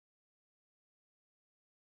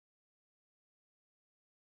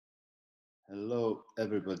Hello,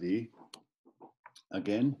 everybody,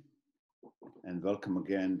 again, and welcome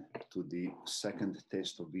again to the second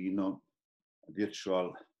Taste of Vino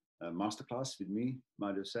virtual masterclass with me,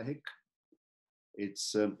 Mario Sehic.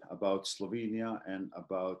 It's about Slovenia and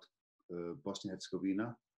about Bosnia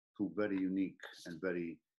Herzegovina, two very unique and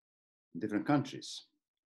very different countries.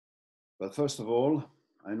 But first of all,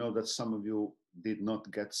 I know that some of you did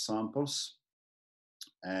not get samples,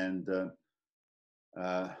 and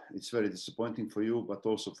it's very disappointing for you, but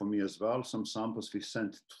also for me as well. Some samples we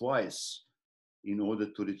sent twice in order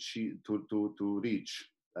to reach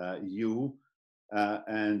you,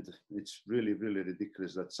 and it's really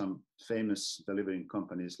ridiculous that some famous delivering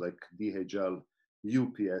companies like DHL,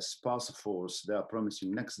 UPS, Parcel Force, they are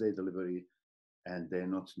promising next day delivery, and they're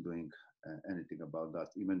not doing anything about that.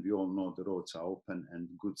 Even we all know the roads are open and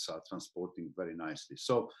goods are transporting very nicely.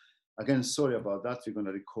 So again, sorry about that. We're going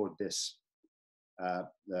to record this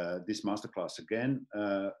masterclass again.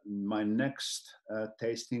 My next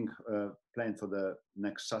tasting planned for the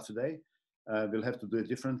next Saturday. We'll have to do it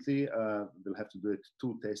differently. We'll have to do it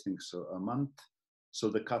 2 tastings a month. So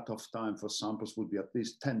the cutoff time for samples would be at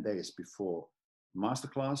least 10 days before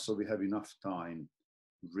masterclass. So we have enough time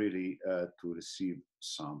really to receive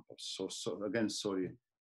samples. So again, sorry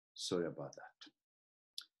about that.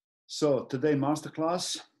 So today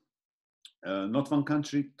masterclass, not one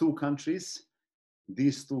country, 2 countries.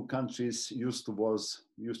 These 2 countries used to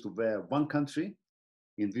were one country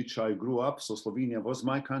in which I grew up. So Slovenia was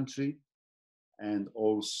my country, and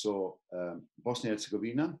also Bosnia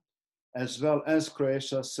Herzegovina, as well as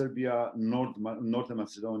Croatia, Serbia, Northern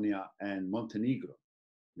Macedonia, and Montenegro,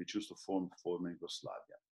 which used to form former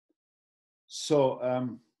Yugoslavia. So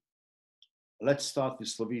let's start with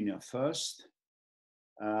Slovenia first.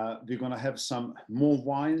 We're going to have some more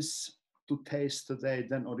wines to taste today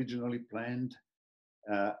than originally planned.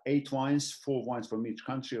 8 wines, 4 wines from each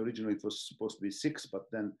country. Originally it was supposed to be 6, but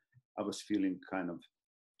then I was feeling kind of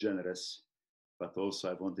generous, but also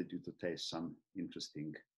I wanted you to taste some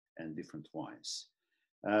interesting and different wines.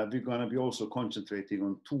 We're going to be also concentrating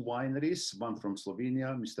on 2 wineries, one from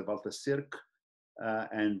Slovenia, Mr. Walter Sirk,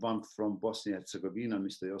 and one from Bosnia and Herzegovina,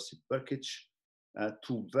 Mr. Josip Brkic,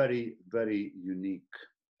 2 very unique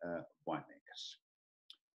winemakers.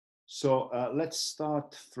 So let's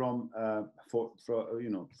start from for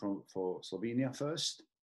Slovenia first,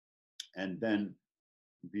 and then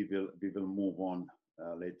we will move on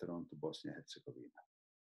later on to Bosnia and Herzegovina.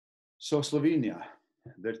 So Slovenia,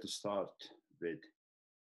 where to start with?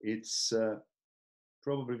 It's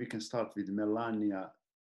probably we can start with Melania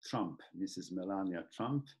Trump. Mrs. Melania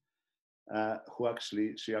Trump,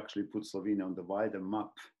 she actually put Slovenia on the wider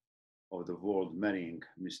map of the world, marrying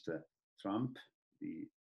Mr. Trump, the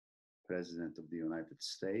President of the United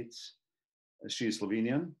States. She is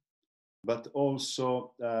Slovenian, but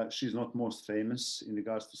also she's not most famous in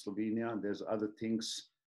regards to Slovenia. There's other things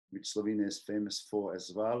which Slovenia is famous for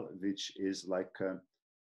as well, which is like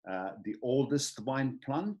the oldest wine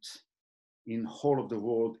plant in whole of the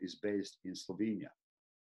world is based in Slovenia.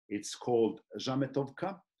 It's called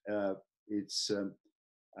Žametovka. It's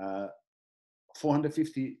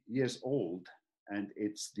 450 years old, and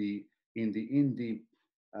it's in the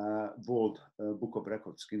World Book of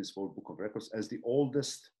Records, Guinness World Book of Records, as the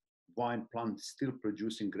oldest wine plant still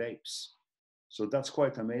producing grapes. So that's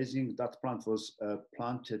quite amazing. That plant was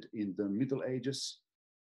planted in the Middle Ages.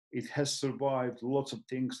 It has survived lots of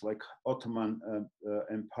things like Ottoman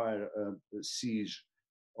Empire siege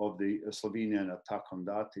of the Slovenian attack on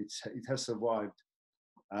that. It has survived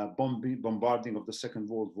bombarding of the Second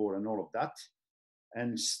World War and all of that,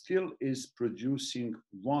 and still is producing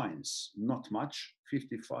wines, not much,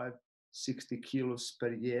 55, 60 kilos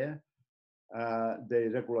per year. They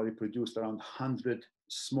regularly produced around 100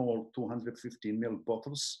 small 250 ml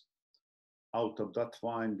bottles out of that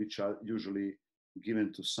wine, which are usually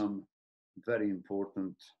given to some very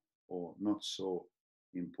important or not so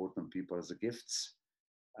important people as gifts.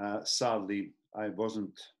 Sadly, I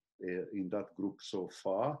wasn't in that group so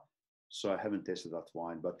far, so I haven't tasted that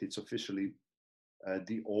wine, but it's officially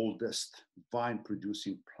the oldest wine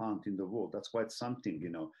producing plant in the world. That's quite something, you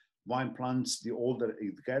know. Wine plants, the older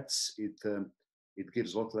it gets, it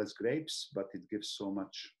gives a lot less grapes, but it gives so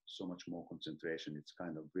much more concentration. It's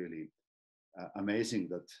kind of really amazing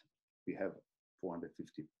that we have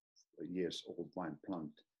 450 years old wine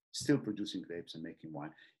plant still producing grapes and making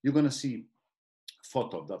wine. You're going to see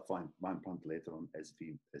photo of that wine plant later on as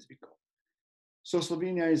we go. So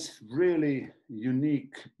Slovenia is really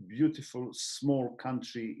unique, beautiful, small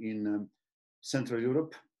country in Central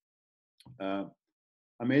Europe.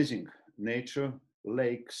 Amazing nature,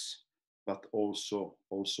 lakes, but also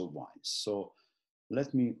wines. So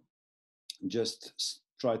let me just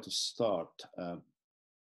try to start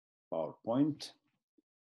PowerPoint,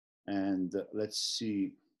 and let's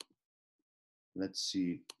see,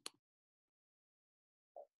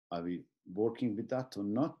 are we working with that or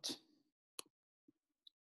not?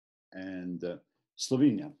 And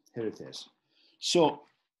Slovenia, here it is. So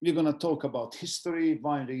we're going to talk about history,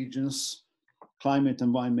 wine regions, climate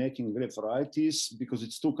and winemaking, grape varieties, because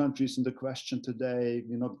it's two countries in the question today.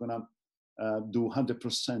 We're not going to do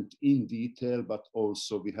 100% in detail, but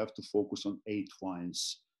also we have to focus on 8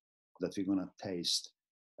 wines that we're going to taste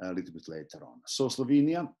a little bit later on. So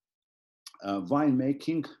Slovenia,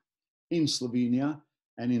 winemaking in Slovenia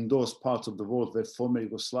and in those parts of the world where former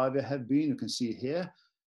Yugoslavia have been, you can see here,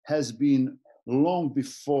 has been long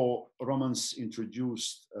before Romans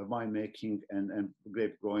introduced winemaking and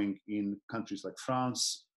grape growing in countries like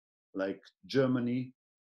France, like Germany,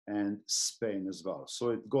 and Spain as well. So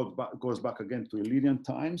it goes back again to Illyrian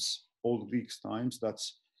times, Old Greek times.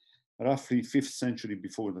 That's roughly 5th century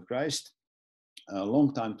before the Christ, a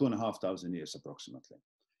long time, 2,500 years approximately.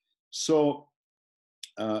 So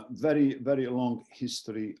very, very long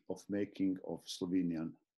history of making of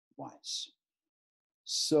Slovenian wines.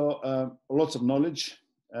 So lots of knowledge.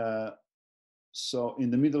 So in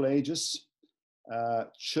the Middle Ages,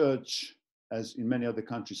 church, as in many other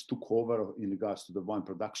countries, took over in regards to the wine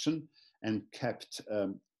production and kept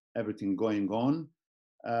everything going on.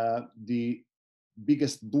 The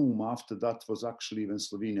biggest boom after that was actually when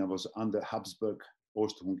Slovenia was under Habsburg,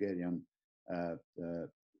 Austro-Hungarian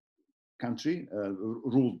country,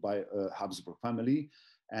 ruled by Habsburg family.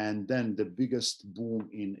 And then the biggest boom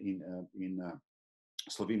in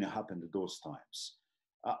Slovenia happened at those times.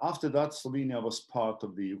 After that, Slovenia was part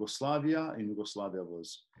of the Yugoslavia. In Yugoslavia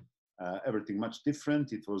was everything much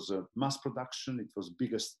different. It was mass production. It was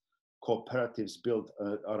biggest cooperatives built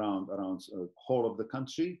around whole of the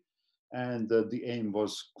country. And the aim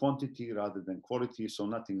was quantity rather than quality. So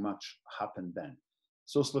nothing much happened then.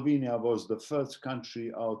 So Slovenia was the first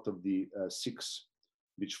country out of the 6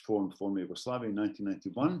 which formed former Yugoslavia in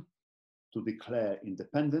 1991 to declare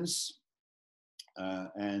independence.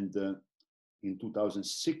 And in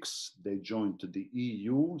 2006, they joined to the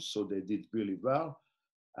EU, so they did really well.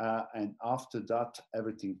 And after that,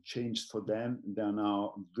 everything changed for them. They're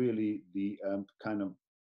now really the kind of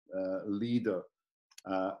leader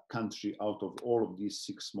country out of all of these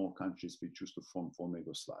 6 small countries which used to form former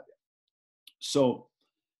Yugoslavia. So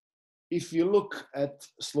if you look at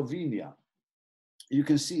Slovenia, you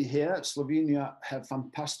can see here, Slovenia have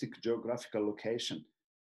fantastic geographical location.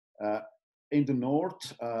 In the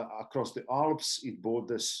north, across the Alps, it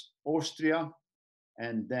borders Austria,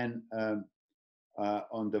 and then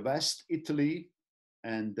on the west, Italy,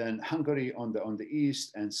 and then Hungary on the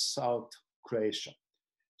east, and south, Croatia.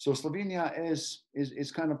 So Slovenia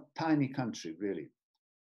is kind of tiny country, really,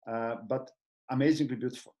 but amazingly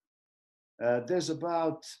beautiful. There's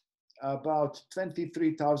about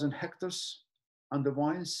 23,000 hectares under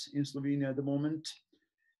vines in Slovenia at the moment.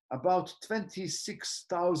 About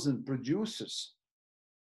 26,000 producers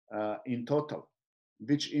in total,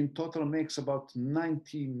 which in total makes about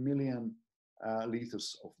 90 million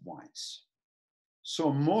liters of wines.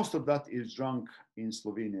 So most of that is drunk in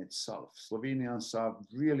Slovenia itself. Slovenians are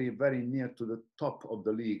really very near to the top of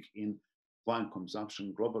the league in wine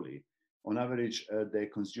consumption globally. On average, they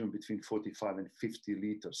consume between 45 and 50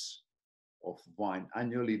 liters of wine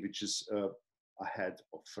annually, which is ahead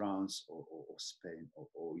of France or Spain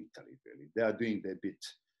or Italy, really. They are doing their bit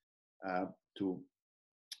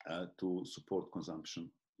to support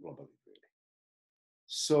consumption globally, really.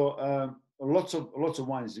 So lots of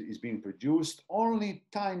wines is being produced. Only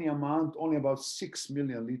tiny amount, only about 6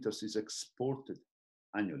 million liters is exported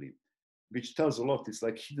annually, which tells a lot. It's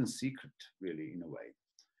like hidden secret, really, in a way.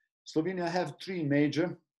 Slovenia have 3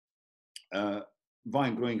 major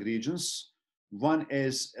wine growing regions. One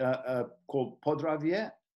is called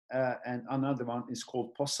Podravje, and another one is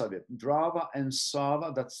called Posavje. Drava and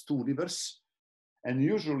Sava, that's 2 rivers. And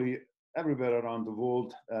usually everywhere around the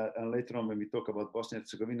world, and later on when we talk about Bosnia and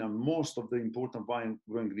Herzegovina, most of the important wine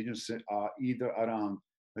growing regions are either around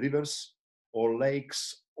rivers or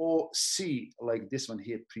lakes or sea, like this one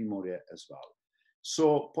here, Primorje as well.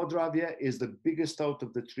 So Podravje is the biggest out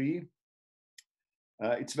of the 3.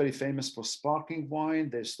 It's very famous for sparkling wine.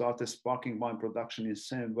 They started sparkling wine production in the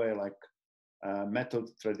same way like method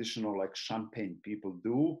traditional like champagne people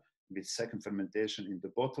do, with second fermentation in the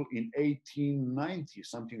bottle in 1890,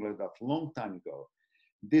 something like that, long time ago.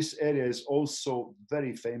 This area is also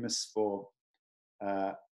very famous for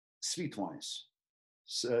sweet wines.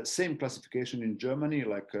 Same classification in Germany,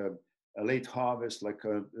 like a late harvest, like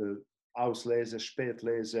Auslese,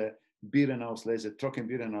 Spätlese, Birnauslese,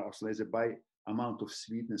 Trockenbirnauslese by amount of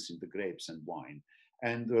sweetness in the grapes and wine.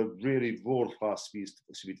 And really world-class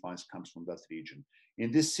sweet wines comes from that region.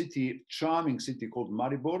 In this city, charming city called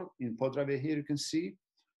Maribor in Podravje, here you can see,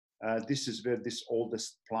 this is where this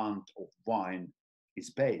oldest plant of wine is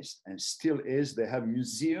based and still is. They have a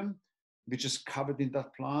museum which is covered in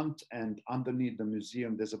that plant, and underneath the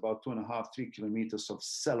museum there's about 2.5–3 kilometers of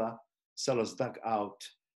cellars dug out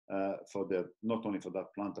for the, not only for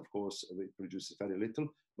that plant, of course, it produces very little,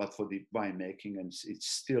 but for the winemaking, and it's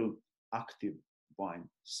still active wine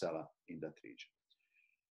cellar in that region.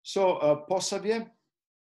 So Posavje,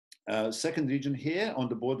 second region here on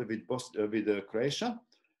the border with Croatia.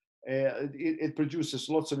 It produces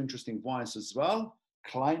lots of interesting wines as well.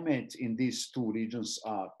 Climate in these two regions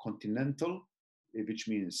are continental, which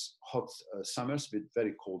means hot summers with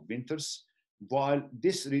very cold winters. While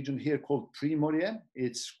this region here called Primorje,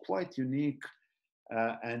 it's quite unique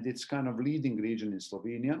and it's kind of leading region in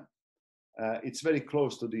Slovenia. It's very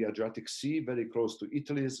close to the Adriatic Sea, very close to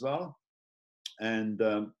Italy as well. And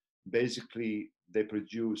basically they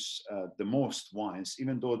produce the most wines,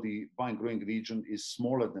 even though the wine growing region is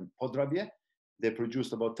smaller than Podravje. They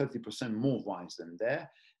produced about 30% more wines than there.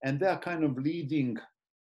 And they are kind of leading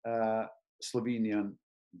Slovenian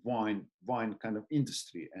wine kind of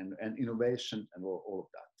industry and innovation and all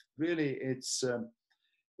of that. Really,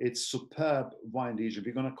 it's superb wine region.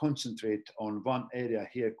 We're going to concentrate on one area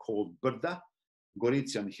here called Brda,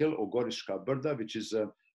 Gorician Hill or Goriška Brda, which is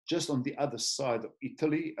just on the other side of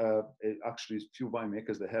Italy. Actually, a few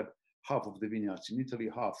winemakers, they have half of the vineyards in Italy,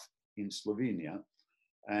 half in Slovenia.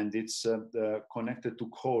 And it's connected to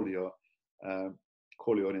Colli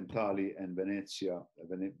Orientali and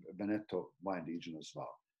Veneto wine region as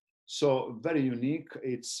well. So very unique.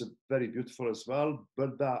 It's very beautiful as well.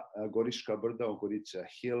 Brda, Goriška Brda or Gorica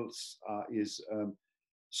Hills is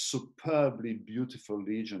superbly beautiful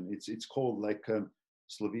region. It's called like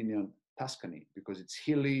Slovenian Tuscany because it's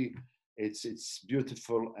hilly, it's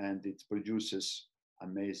beautiful, and it produces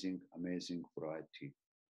amazing variety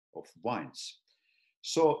of wines.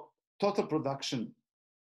 So total production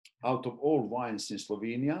out of all wines in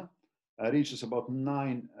Slovenia reaches about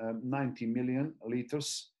 90 million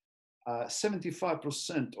liters.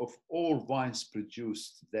 75% of all wines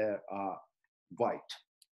produced there are white.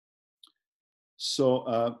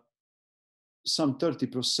 So some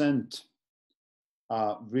 30%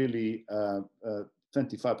 are really,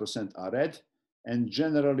 25% are red. And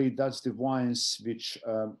generally that's the wines which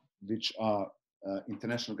are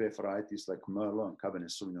international grape varieties like Merlot and Cabernet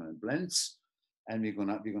Sauvignon and blends, and we're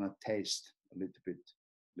gonna taste a little bit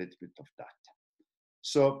of that.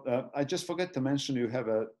 So I just forgot to mention you have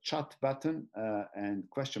a chat button and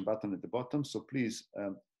question button at the bottom. So please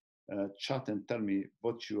chat and tell me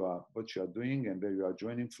what you are doing and where you are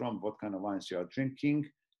joining from, what kind of wines you are drinking,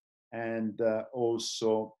 and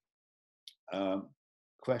also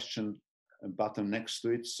question button next to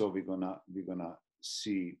it. So we're gonna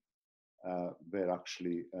see where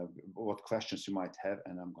actually what questions you might have,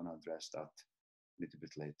 and I'm going to address that a little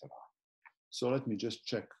bit later on. So let me just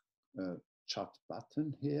check chat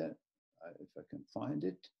button here if I can find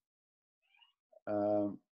it.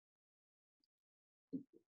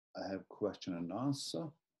 I have question and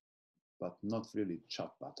answer, but not really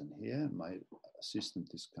chat button here. My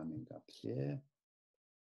assistant is coming up here.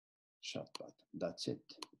 Chat button, that's it.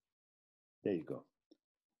 There you go.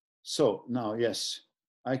 So now, yes,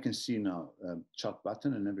 I can see now chat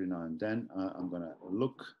button, and every now and then I'm going to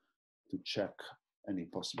look to check any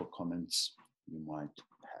possible comments you might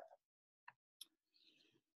have.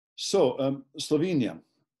 So Slovenia,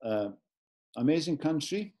 amazing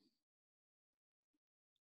country.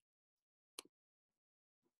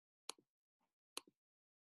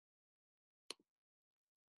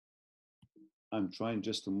 I'm trying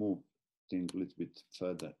just to move things a little bit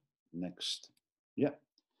further next. Yeah.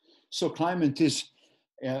 So climate is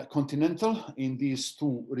continental in these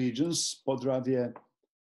two regions, Podravje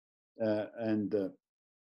and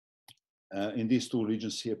in these two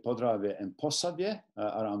regions here, Podravje and Posavje,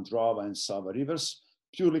 around Drava and Sava rivers,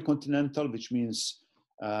 purely continental, which means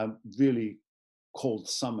really cold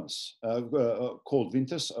summers, cold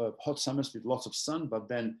winters, hot summers with lots of sun, but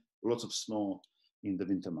then lots of snow in the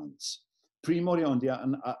winter months. Primorje, on the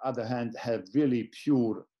other hand, have really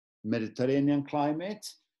pure Mediterranean climate.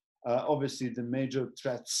 Obviously, the major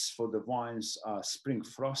threats for the wines are spring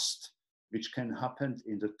frost, which can happen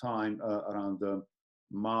in the time around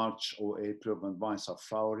March or April when vines are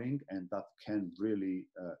flowering, and that can really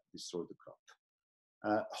destroy the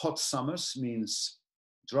crop. Hot summers means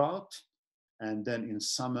drought, And then in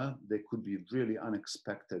summer, there could be really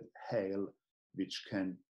unexpected hail, which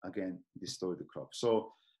can, again, destroy the crop.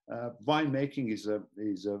 So wine making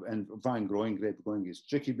and vine growing, grape growing is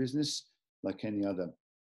tricky business, like any other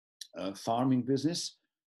farming business.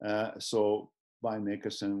 So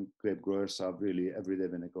winemakers and grape growers are really, every day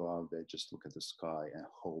when they go out, they just look at the sky and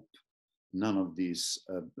hope none of these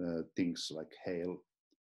things like hail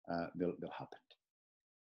will happen.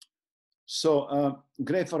 So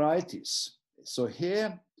grape varieties. So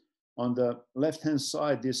here on the left-hand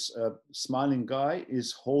side, this smiling guy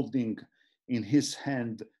is holding in his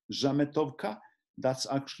hand Zametovka. That's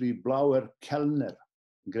actually Blauer Kellner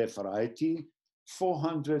grape variety,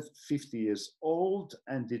 450 years old,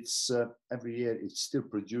 and it's every year it still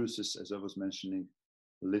produces, as I was mentioning,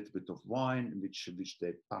 a little bit of wine, which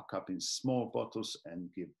they pack up in small bottles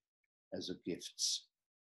and give as a gifts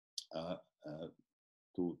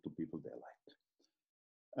to people they like.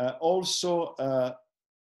 Also,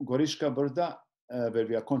 Goriška Brda, where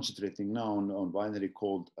we are concentrating now on winery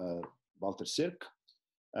called Walter Sirk.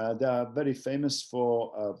 They are very famous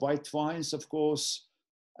for white wines, of course.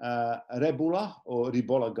 Rebula or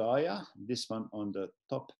Ribola Gaia, this one on the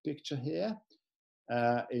top picture here,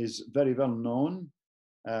 is very well known.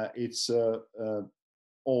 It's an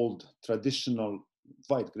old traditional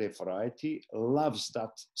white grape variety, loves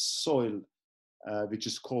that soil which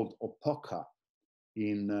is called Opoka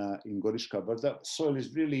in Goriška Brda. Soil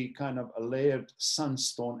is really kind of a layered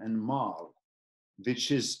sandstone and marl,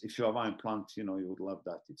 which is, if you have a wine plant, you know, you would love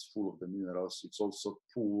that. It's full of the minerals. It's also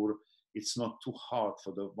poor. It's not too hard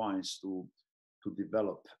for the vines to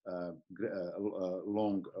develop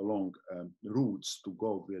long roots to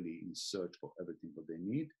go really in search for everything that they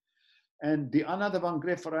need. And the another one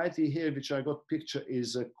grape variety here, which I got picture,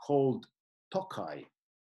 is called Tokaj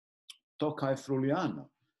Fruliano.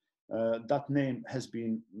 That name has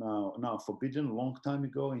been now forbidden a long time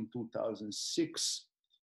ago. In 2006,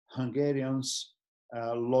 Hungarians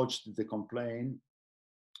lodged the complaint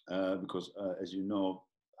because, as you know,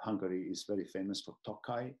 Hungary is very famous for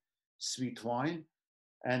Tokaj, sweet wine,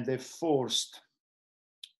 and they forced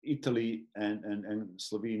Italy and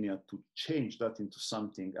Slovenia to change that into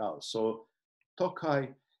something else. So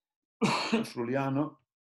Tokaj Fruliano,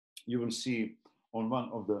 you will see on one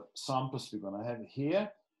of the samples we're going to have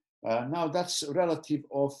here. Now that's relative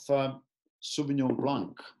of Sauvignon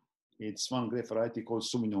Blanc. It's one grape variety called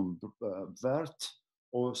Sauvignon Vert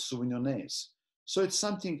or Sauvignonese. So it's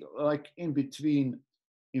something like in between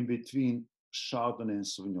Chardonnay and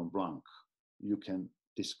Sauvignon Blanc. You can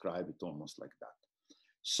describe it almost like that.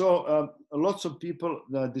 So lots of people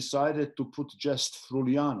decided to put just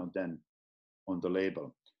Fruliano then on the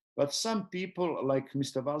label. But some people, like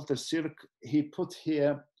Mr. Walter Sirk, he put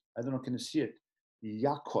here, I don't know, can you see it?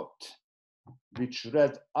 Jakot, which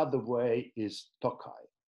read other way is Tokaj.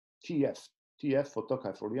 TF for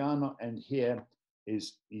Tokaj Fruliano, and here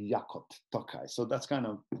is Jakot Tokaj. So that's kind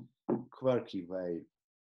of quirky way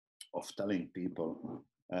of telling people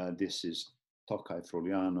this is Tokaj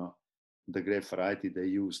Fruliano, the grape variety they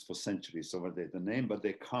used for centuries over there, the name, but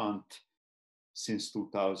they can't since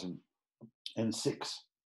 2006.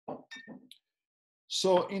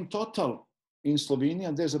 So in total, in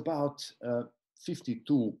Slovenia, there's about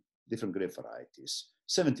 52 different grape varieties.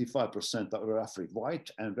 75% are roughly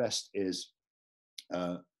white, and rest is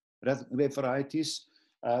red grape varieties.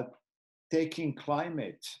 Taking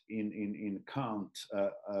climate in account,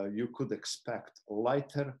 you could expect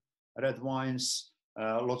lighter red wines.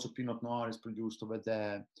 Lots of Pinot Noir is produced over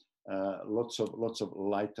there. Lots of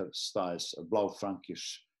lighter styles,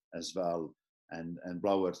 Blaufränkisch as well, and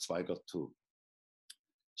Blauer Zweigert too.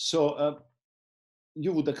 So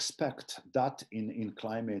you would expect that in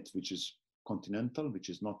climate which is continental, which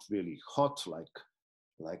is not really hot like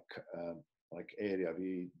area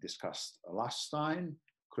we discussed last time.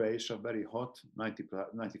 Croatia, very hot.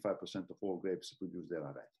 95% of all grapes produced there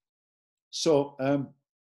are red. So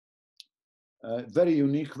very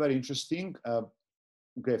unique, very interesting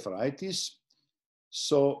grape varieties.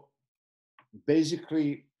 So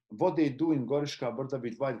basically, what they do in Goriška Brda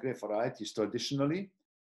with white grape varieties traditionally,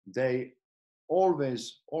 they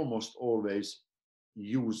almost always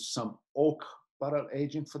use some oak barrel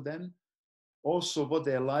aging for them. Also, what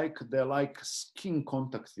they like skin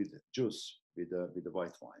contact with juice, with the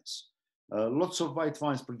white wines. Lots of white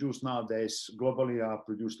wines produced nowadays globally are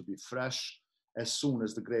produced to be fresh. As soon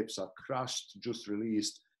as the grapes are crushed, juice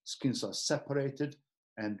released, skins are separated,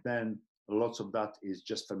 and then lots of that is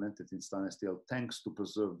just fermented in stainless steel tanks to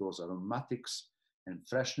preserve those aromatics and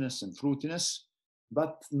freshness and fruitiness,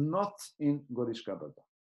 but not in Goriška Brda.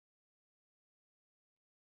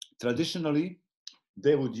 Traditionally,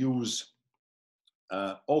 they would use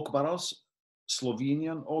oak barrels,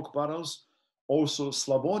 Slovenian oak barrels, also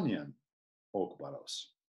Slavonian oak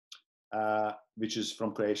barrels, which is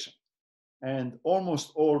from Croatia. And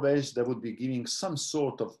almost always they would be giving some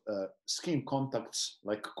sort of skin contacts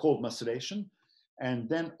like cold maceration, and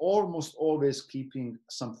then almost always keeping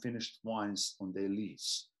some finished wines on their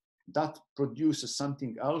lees. That produces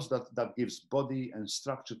something else that gives body and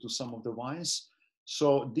structure to some of the wines.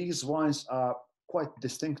 So these wines are quite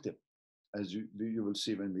distinctive, as you will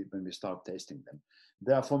see when we start tasting them.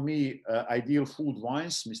 They are, for me, ideal food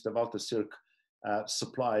wines. Mr. Walter Sehic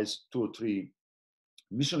supplies 2 or 3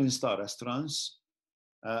 Michelin star restaurants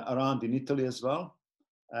around in Italy as well.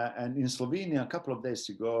 And in Slovenia, a couple of days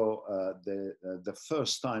ago, the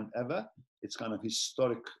first time ever, it's kind of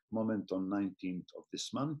historic moment on 19th of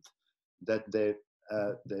this month, that they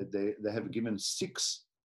have given 6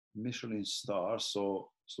 Michelin stars. So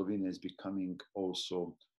Slovenia is becoming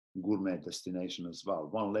also gourmet destination as well.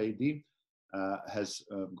 One lady has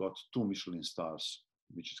got 2 Michelin stars,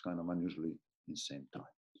 which is kind of unusually in the same time.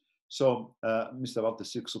 So Mr. Walter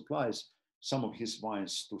Sehic supplies some of his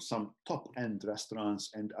wines to some top-end restaurants,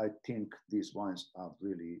 and I think these wines are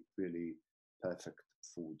really, really perfect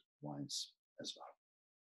food wines as well.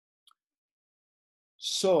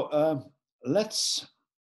 So let's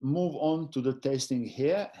move on to the tasting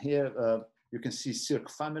here. Here you can see Sehic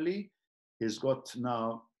family. He's got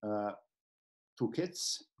now 2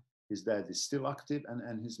 kids. His dad is still active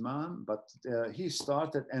and his mom, but he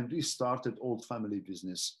started and restarted old family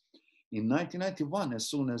business in 1991, as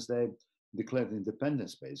soon as they declared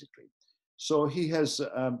independence, basically. So he has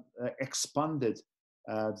expanded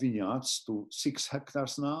vineyards to 6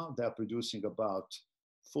 hectares now. They are producing about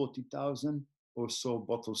 40,000 or so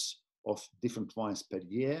bottles of different wines per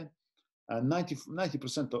year.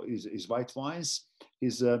 90% is white wines.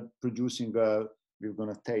 He's producing, we're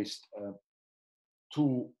going to taste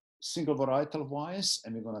 2 single varietal wines,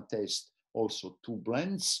 and we're going to taste also 2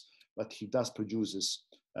 blends, but he does produces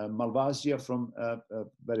Malvasia from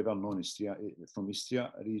very well known Istria, from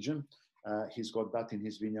Istria region. He's got that in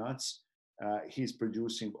his vineyards. He's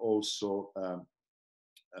producing also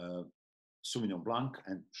Sauvignon Blanc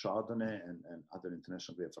and Chardonnay and other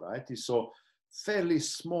international grape varieties. So fairly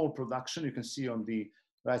small production. You can see on the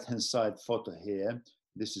right-hand side photo here.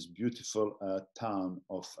 This is beautiful town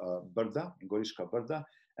of Brda, in Goriška Brda.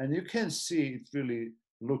 And you can see it really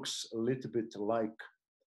looks a little bit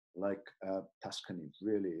like Tuscany. It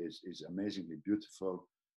really is amazingly beautiful,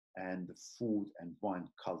 and the food and wine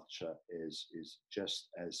culture is just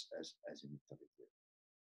as in Italy.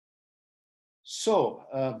 So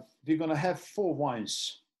we're going to have 4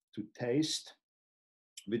 wines to taste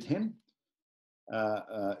with him,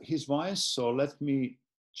 his wines. So let me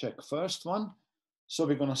check first one. So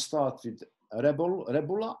we're going to start with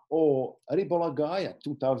Rebula or Ribola Gaia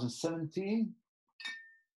 2017.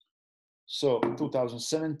 So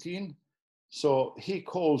 2017. So he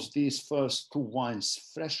calls these first 2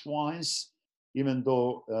 wines fresh wines, even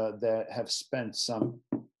though they have spent some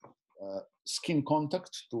skin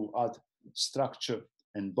contact to add structure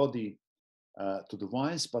and body to the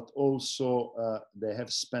wines, but also they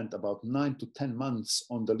have spent about 9 to 10 months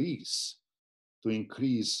on the lees to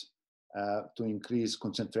increase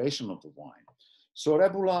concentration of the wine. So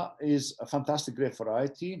Rebula is a fantastic grape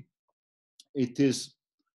variety. It is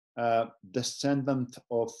descendant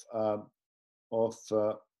of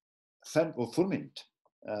Furmint.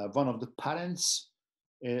 One of the parents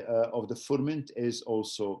of the Furmint is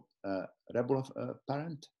also Rebula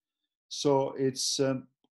parent. So it's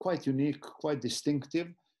quite unique, quite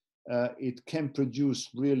distinctive. It can produce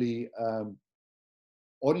really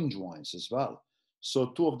orange wines as well. So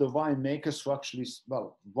 2 of the winemakers who actually,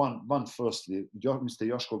 well, one firstly, Mr.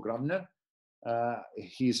 Joško Gravner.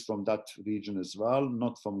 He's from that region as well,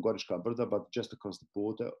 not from Goriška Brda, but just across the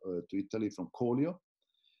border to Italy from Collio.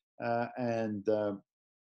 And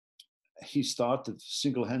he started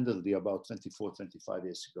single-handedly about 24, 25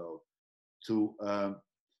 years ago to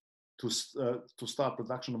start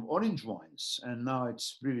production of orange wines. And now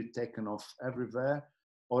it's really taken off everywhere.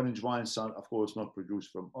 Orange wines are, of course, not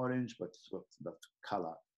produced from orange, but it's got that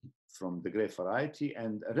color from the grape variety.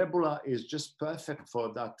 And Rebula is just perfect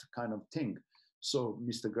for that kind of thing. So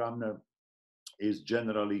Mr. Gravner is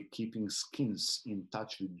generally keeping skins in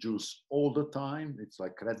touch with juice all the time. It's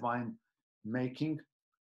like red wine making,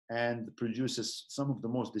 and produces some of the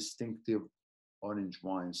most distinctive orange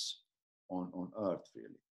wines on earth,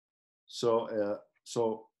 really. So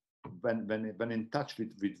when in touch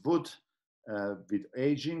with wood, with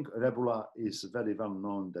aging, Rebula is very well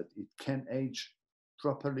known that it can age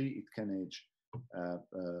properly. It can age,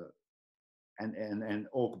 and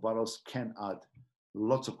oak barrels can add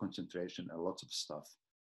lots of concentration and lots of stuff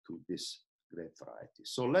to this grape variety.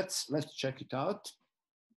 So let's check it out,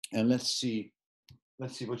 and let's see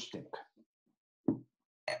what you think.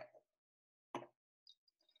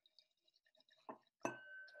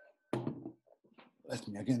 Let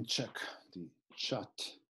me again check the chat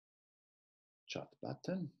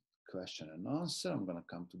button, question and answer. I'm going to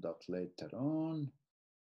come to that later on,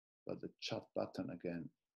 but the chat button again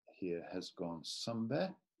here has gone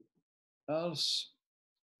somewhere else.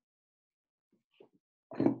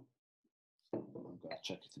 I'm going to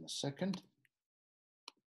check it in a second.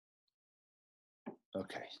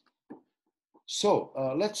 Okay. So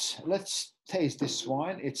let's taste this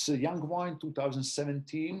wine. It's a young wine,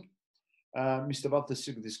 2017. Mr. Mario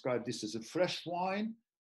Sehic described this as a fresh wine.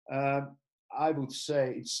 I would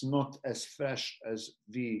say it's not as fresh as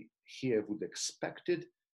we here would expect it,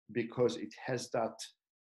 because it has that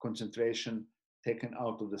concentration taken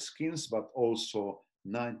out of the skins, but also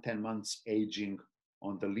 9-10 months aging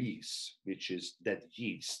on the lees, which is dead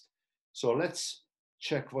yeast. So let's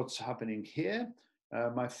check what's happening here.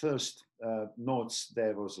 My first notes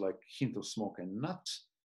there was like hint of smoke and nuts,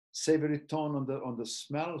 savory tone on the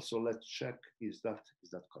smell. So let's check, is that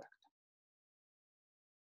correct?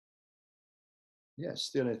 Yes,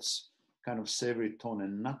 still it's kind of savory tone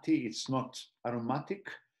and nutty. It's not aromatic,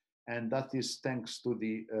 and that is thanks to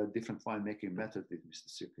the different winemaking method that Mr.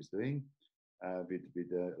 Sehic is doing with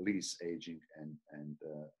lees aging and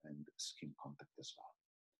skin contact as well.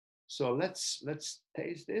 So let's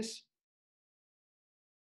taste this.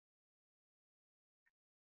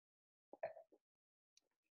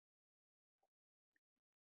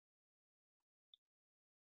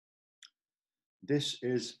 This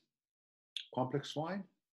is complex wine.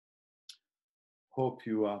 Hope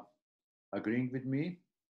you are agreeing with me.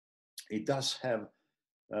 It does have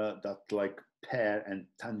that like pear and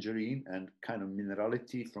tangerine and kind of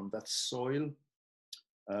minerality from that soil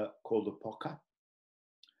called the poca.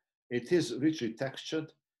 It is richly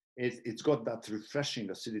textured. It's got that refreshing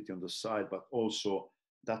acidity on the side, but also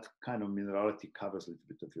that kind of minerality covers a little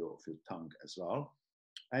bit of your tongue as well.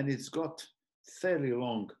 And it's got fairly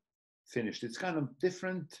long finish. It's kind of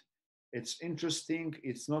different. It's interesting.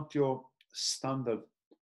 It's not your standard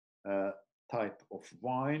type of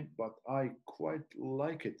wine, but I quite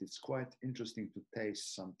like it. It's quite interesting to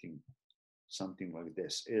taste something like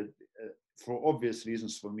this. For obvious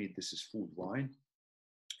reasons, for me, this is food wine.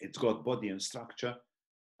 It's got body and structure.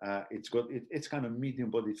 It's kind of medium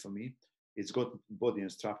bodied for me. It's got body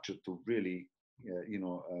and structure to really,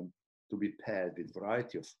 to be paired with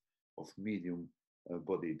variety of medium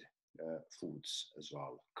bodied foods as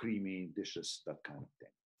well, creamy dishes, that kind of thing.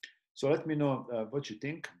 So let me know what you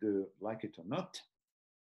think. Do you like it or not?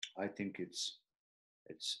 I think it's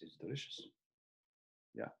delicious.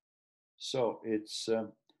 Yeah. So it's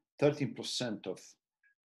 13% of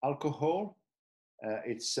alcohol.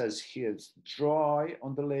 It says here it's dry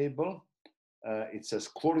on the label. It says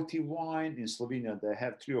quality wine. In Slovenia, they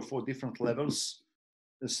have 3 or 4 different levels,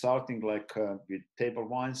 starting like with table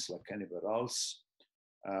wines, like anywhere else,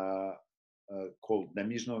 called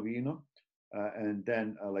Nemižno vino. And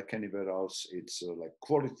then, like anywhere else, it's like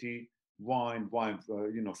quality wine,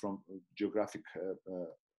 from geographic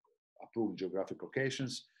approved geographic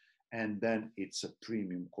locations. And then it's a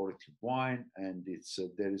premium quality wine, and it's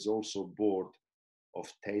there is also a board of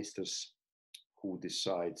tasters who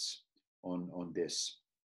decides on this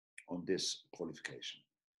qualification.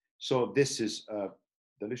 So this is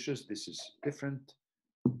delicious. This is different,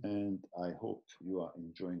 and I hope you are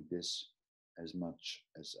enjoying this as much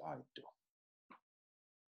as I do.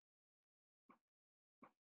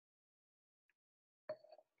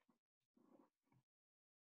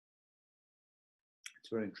 It's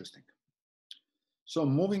very interesting. So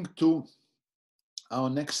moving to our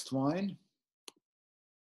next wine,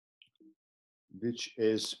 which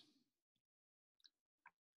is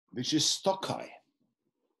Tokaj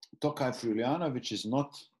Friuliana, which is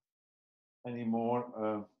not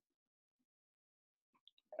anymore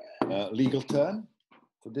legal term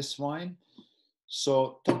for this wine.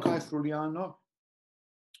 So Tokaj Friuliano,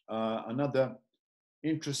 another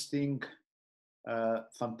interesting,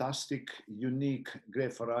 fantastic, unique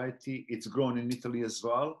grape variety. It's grown in Italy as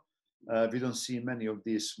well. We don't see many of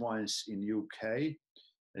these wines in UK.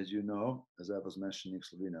 As you know, as I was mentioning,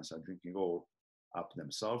 Slovenians are drinking all up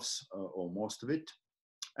themselves, or most of it.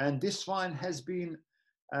 And this wine has been,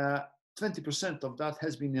 20% of that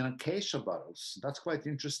has been in acacia barrels. That's quite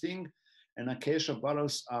interesting. And acacia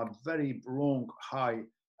barrels are very long,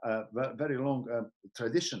 very long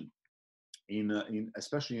tradition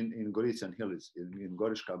especially in Gorica and Hills, in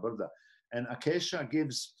Goriška Brda. And acacia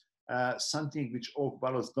gives something which oak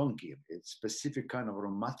barrels don't give. It's specific kind of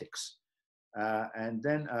aromatics. And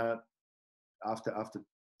then after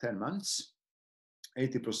 10 months,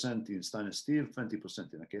 80% in stainless steel,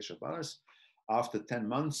 20% in acacia barrels. After 10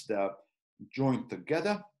 months, they're joined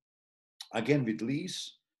together, again with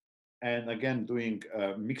lees, and again doing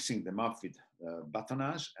mixing them up with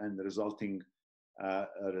batonnage, and the resulting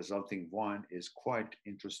wine is quite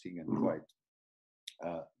interesting and quite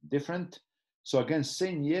different. So again,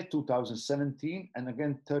 same year, 2017, and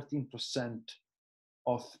again 13%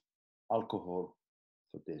 of alcohol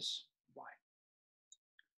for this wine.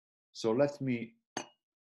 So let me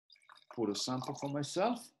pour a sample for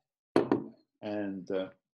myself and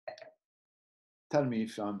tell me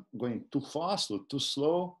if I'm going too fast or too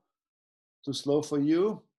slow for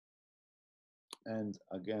you. And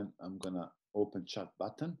again, I'm gonna open chat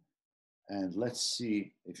button and let's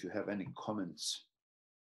see if you have any comments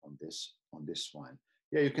on this wine.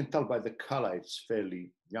 Yeah, you can tell by the color, it's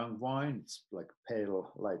fairly young wine. It's like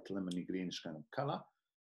pale, light lemony greenish kind of color,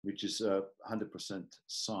 which is a 100%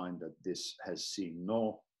 sign that this has seen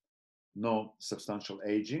no substantial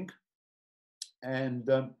aging. And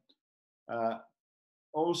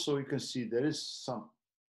also you can see there is some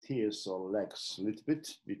tears or legs a little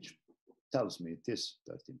bit, which tells me it is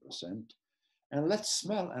 13%. And let's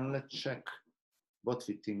smell and let's check what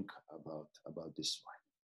we think about this wine.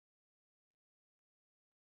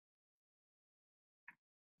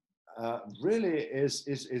 Really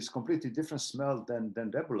is completely different smell than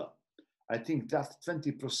regular. I think that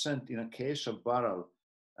 20% in acacia barrel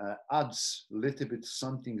adds a little bit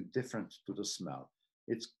something different to the smell.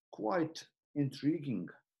 It's quite intriguing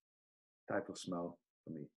type of smell for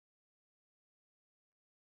me.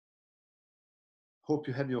 Hope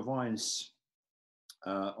you have your wines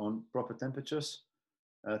on proper temperatures.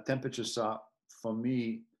 Temperatures are, for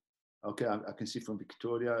me, okay, I can see from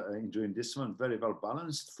Victoria enjoying this one, very well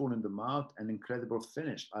balanced, full in the mouth, and incredible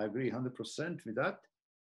finish. I agree 100% with that.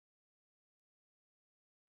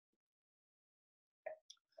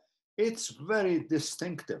 It's very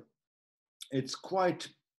distinctive. It's quite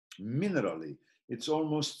minerally. It's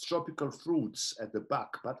almost tropical fruits at the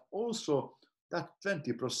back, but also that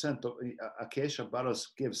 20% of acacia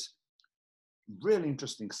barrels gives really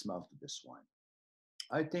interesting smell to this wine.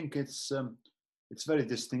 I think it's very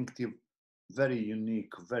distinctive, very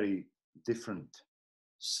unique, very different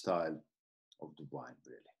style of the wine,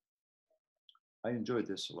 really. I enjoy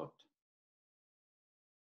this a lot.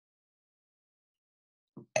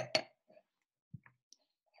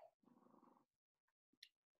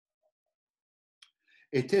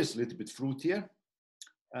 It is a little bit fruitier,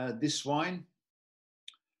 this wine.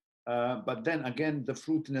 But then again, the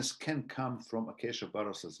fruitiness can come from acacia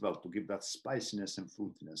barrels as well to give that spiciness and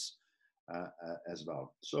fruitiness as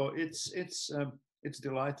well. So it's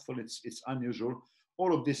delightful. It's unusual.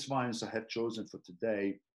 All of these wines I have chosen for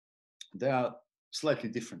today, they are slightly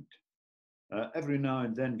different. Every now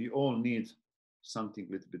and then, we all need something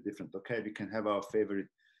a little bit different. Okay, we can have our favorite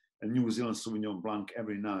New Zealand Sauvignon Blanc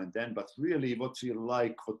every now and then, but really, what we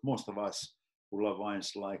like, what most of us who love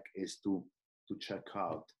wines like, is to check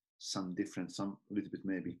out some different, some little bit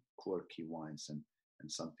maybe quirky wines and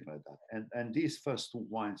something like that. And these first two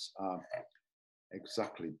wines are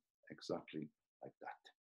exactly like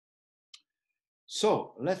that.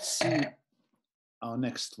 So let's see our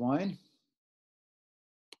next wine.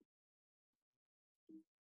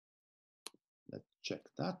 Let's check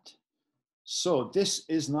that. So this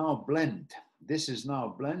is now blend. This is now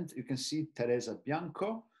blend. You can see Teresa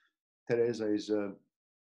Bianco. Teresa is a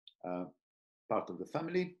part of the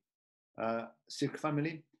family. Sehic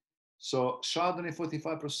family. So Chardonnay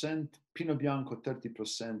 45%, Pinot Bianco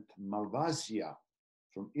 30%, Malvasia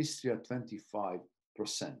from Istria 25%.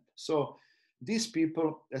 So these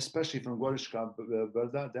people, especially from Gorička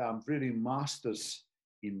Brda, they are really masters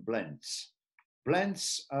in blends.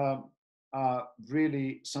 Blends are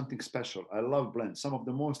really something special. I love blends. Some of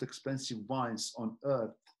the most expensive wines on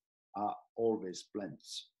earth are always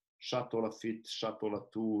blends. Chateau Lafite, Chateau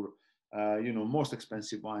Latour, most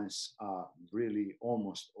expensive wines are really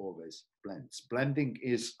almost always blends. Blending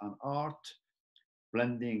is an art.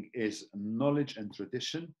 Blending is knowledge and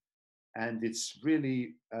tradition. And it's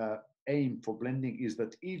really aim for blending is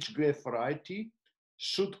that each grape variety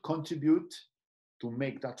should contribute to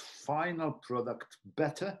make that final product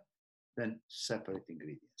better than separate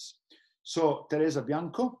ingredients. So Teresa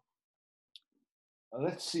Bianco,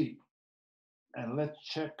 let's see. And let's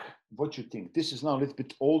check what you think. This is now a little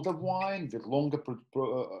bit older wine with longer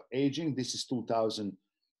aging. This is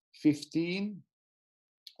 2015.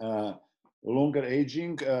 Longer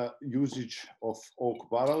aging, usage of oak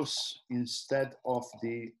barrels instead of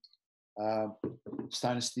the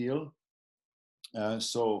stainless steel.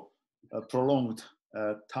 So prolonged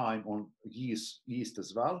time on yeast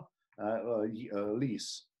as well,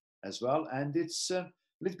 lees as well, and it's a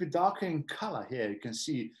little bit darker in color here. You can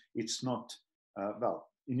see it's not well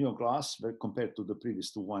in your glass compared to the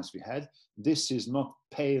previous two wines we had. This is not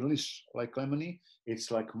palish like lemony.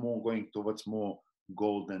 It's like more going towards more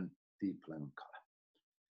golden deep lemon color.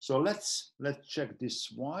 So let's check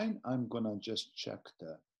this wine. I'm gonna just check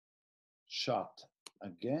the chart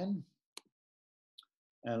again.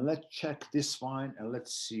 And let's check this wine and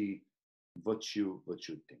let's see what you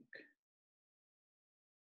think.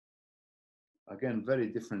 Again, very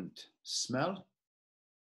different smell,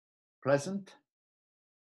 pleasant,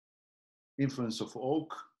 influence of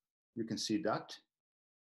oak. You can see that.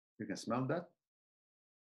 You can smell that.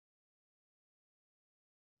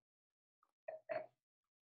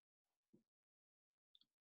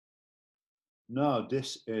 No,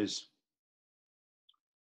 this is,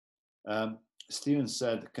 Steven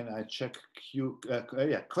said, can I check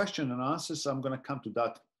yeah, question and answers. I'm going to come to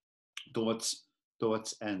that towards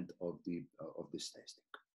end of this tasting.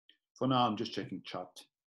 For now, I'm just checking chart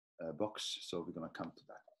box, so we're going to come to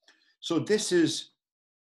that. So this is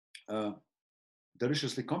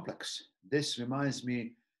deliciously complex. This reminds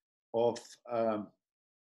me of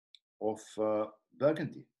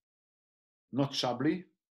Burgundy, not Chablis,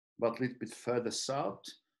 but a little bit further south,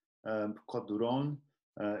 Côte d'Or.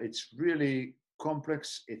 It's really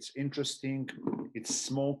complex. It's interesting. It's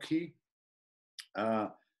smoky.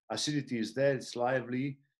 Acidity is there. It's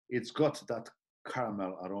lively. It's got that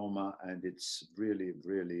caramel aroma, and it's really,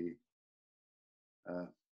 really.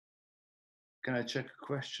 Can I check a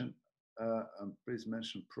question? Please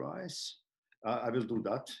mention price. I will do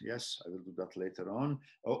that. Yes, I will do that later on.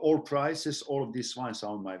 All prices, all of these wines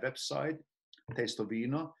are on my website, Taste of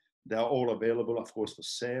Vino. They are all available, of course, for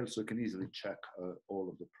sale, so you can easily check all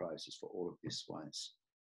of the prices for all of these wines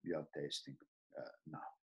we are tasting now.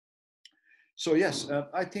 So yes,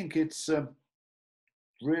 I think it's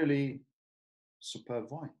really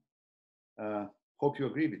superb wine. Hope you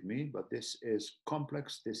agree with me, but this is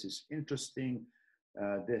complex, this is interesting,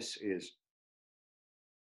 this is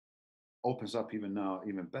opens up even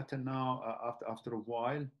better now after a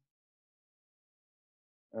while,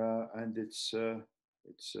 and it's a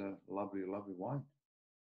lovely wine.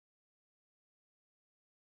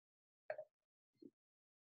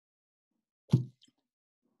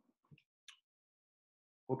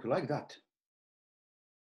 Hope you like that.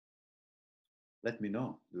 Let me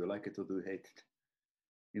know. Do you like it or do you hate it?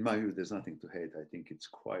 In my view, there's nothing to hate. I think it's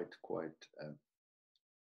quite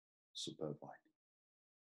superb wine.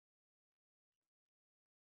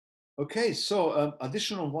 Okay, so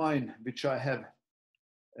additional wine which I have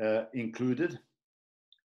included,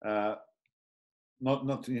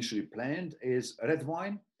 not initially planned, is red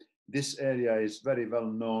wine. This area is very well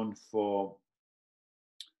known for,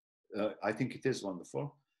 I think it is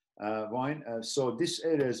wonderful wine. So this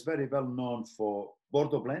area is very well known for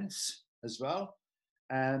Bordeaux blends as well.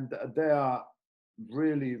 And they are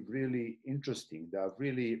really, really interesting. They are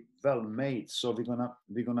really well made. So we're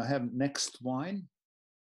gonna have next wine,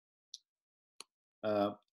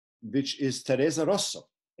 which is Teresa Rosso.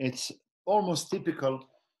 It's almost typical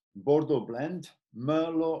Bordeaux blend,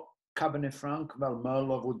 Merlot, Cabernet Franc. Well,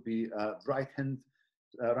 Merlot would be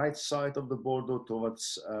right side of the Bordeaux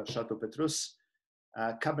towards Chateau Petrus,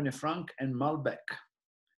 Cabernet Franc and Malbec.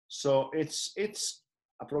 So it's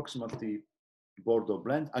approximately Bordeaux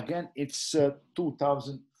blend. Again, it's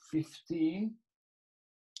 2015,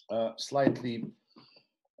 slightly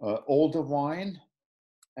older wine.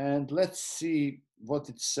 And let's see what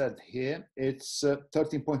it said here. It's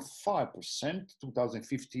 13.5%.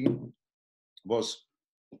 2015 was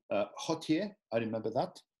hot year. I remember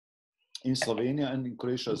that, in Slovenia and in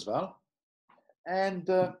Croatia as well. And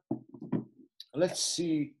let's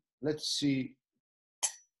see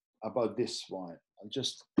about this wine. I'll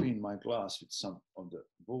just clean my glass with some of the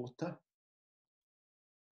water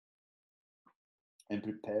and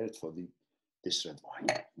prepare it for this red wine.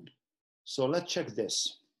 So let's check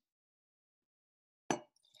this.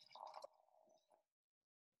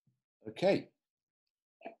 Okay.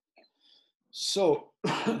 So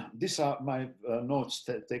these are my notes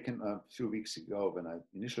taken a few weeks ago when I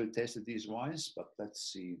initially tasted these wines, but let's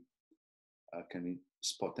see, can we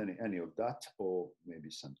spot any of that or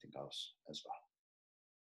maybe something else as well.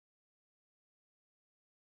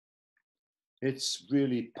 It's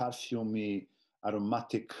really perfumey,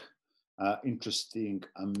 aromatic, interesting,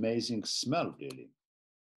 amazing smell, really.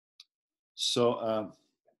 So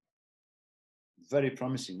very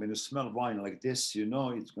promising. When you smell wine like this, you know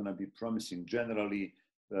it's going to be promising. Generally,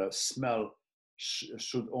 smell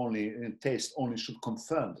should only, taste only should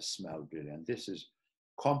confirm the smell really. And this is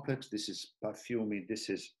complex, this is perfumey, this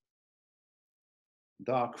is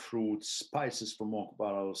dark fruits, spices from oak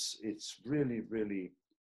barrels. It's really, really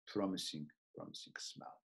promising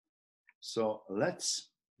smell. So let's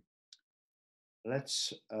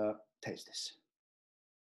taste this.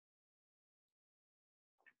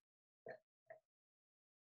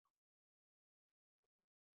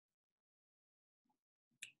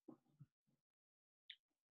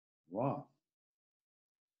 Wow.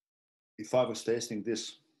 If I was tasting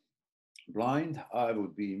this blind, I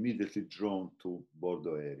would be immediately drawn to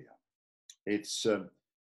Bordeaux area. It's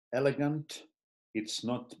elegant, it's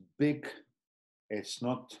not big, it's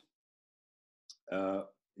not,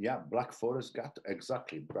 yeah, Black Forest Gateau,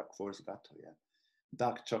 exactly, Black Forest Gateau, yeah.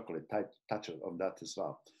 Dark chocolate type touch of that as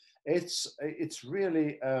well. It's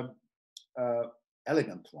really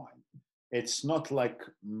elegant wine. It's not like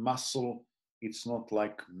muscle. It's not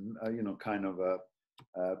like you know, kind of a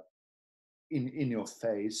in your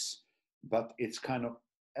face, but it's kind of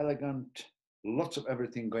elegant. Lots of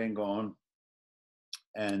everything going on,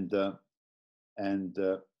 and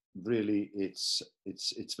really, it's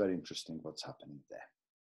very interesting what's happening there.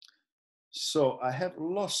 So I have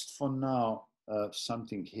lost for now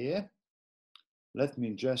something here. Let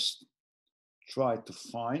me just try to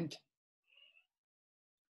find.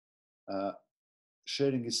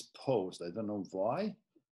 Sharing is paused. I don't know why,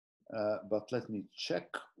 but let me check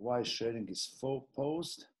why sharing is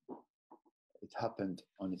paused. It happened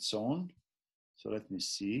on its own. So let me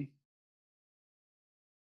see.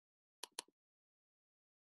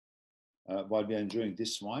 While we are enjoying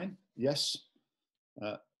this wine, yes,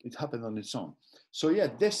 it happened on its own. So yeah,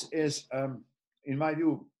 this is, in my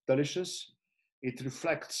view, delicious. It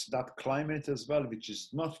reflects that climate as well, which is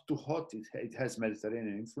not too hot. It has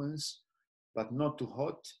Mediterranean influence, but not too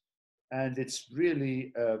hot. And it's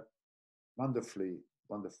really wonderfully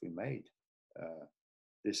made.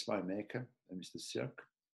 This winemaker, Mr. Sehic,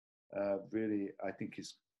 really, I think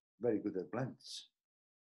he's very good at blends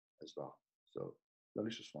as well. So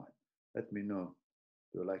delicious wine. Let me know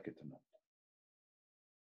if you like it or not.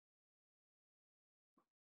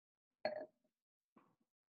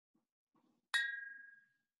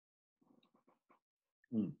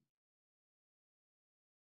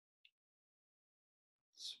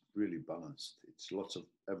 It's really balanced. It's lots of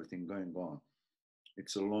everything going on.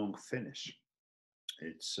 It's a long finish.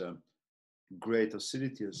 It's great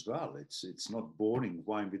acidity as well. It's not boring.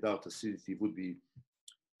 Wine without acidity would be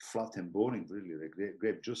flat and boring, really. Like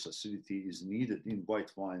grape juice acidity is needed in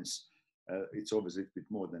white wines. It's always a bit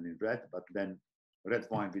more than in red, but then red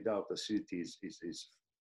wine without acidity is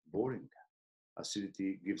boring.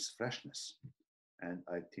 Acidity gives freshness, and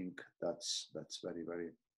I think that's very, very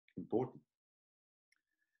important.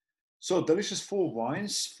 So delicious four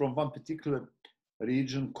wines from one particular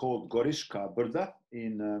region called Goriška Brda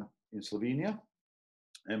in Slovenia,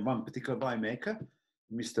 and one particular winemaker,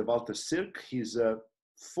 Mr. Walter Sehic. He's a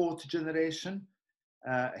fourth generation.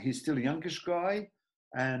 He's still a youngish guy,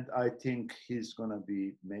 and I think he's gonna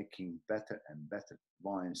be making better and better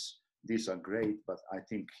wines. These are great, but I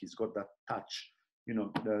think he's got that touch. You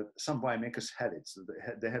know, some winemakers have it. So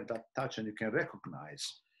they have that touch, and you can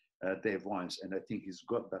recognize their wines. And I think he's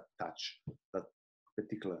got that touch, that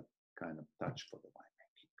particular kind of touch for the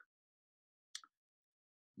winemaking.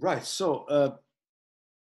 Right. So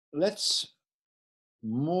let's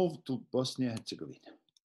move to Bosnia Herzegovina.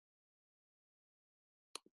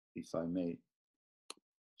 If I may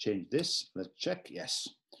change this, let's check. Yes.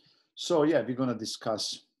 So yeah, we're going to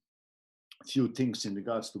discuss a few things in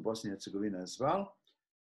regards to Bosnia Herzegovina as well.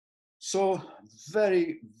 So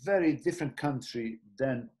very, very different country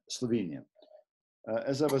than Slovenia.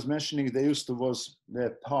 As I was mentioning,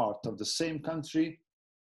 they're part of the same country,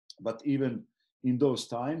 but even in those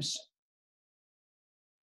times,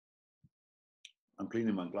 I'm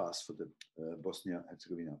cleaning my glass for the Bosnia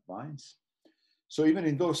Herzegovina wines. So even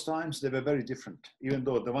in those times, they were very different, even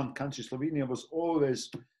though the one country, Slovenia, was always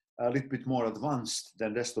a little bit more advanced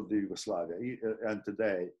than the rest of the Yugoslavia. And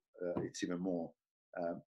today, it's even more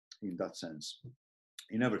in that sense,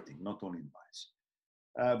 in everything, not only in wines.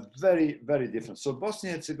 Very, very different. So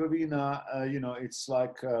Bosnia and Herzegovina, you know, it's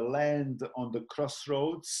like land on the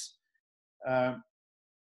crossroads.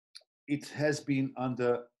 It has been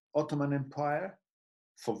under Ottoman Empire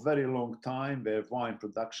for a very long time, where wine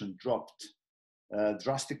production dropped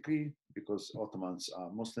drastically because Ottomans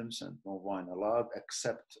are Muslims and no wine allowed,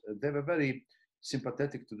 except they were very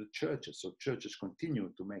sympathetic to the churches. So churches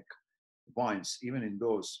continued to make wines even in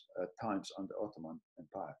those times under Ottoman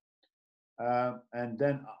Empire. And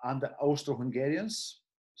then under Austro-Hungarians,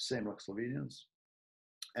 same like Slovenians,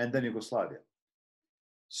 and then Yugoslavia.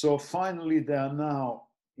 So finally, they are now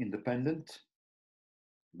independent,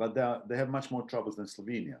 but they have much more troubles than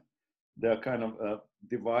Slovenia. They are kind of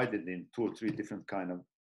divided in 2 or 3 different kind of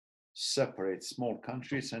separate small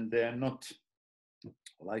countries, and they are not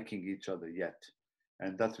liking each other yet.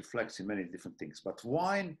 And that reflects in many different things. But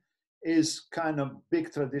wine is kind of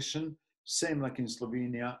big tradition, same like in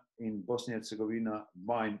Slovenia, in Bosnia and Herzegovina,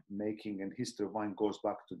 wine making and history of wine goes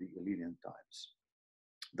back to the Illyrian times.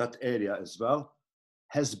 That area as well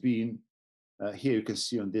has been, here you can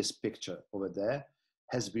see on this picture over there,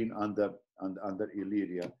 has been under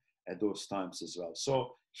Illyria at those times as well.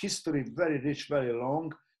 So history very rich, very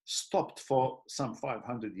long, stopped for some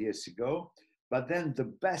 500 years ago, but then the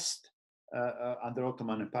best under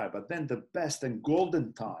Ottoman Empire, but then the best and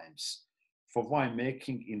golden times for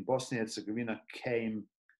winemaking in Bosnia and Herzegovina came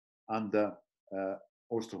under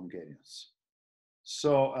Austro-Hungarians.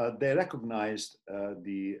 So they recognized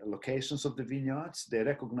the locations of the vineyards. They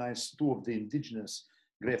recognized 2 of the indigenous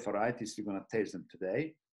grape varieties. We're going to taste them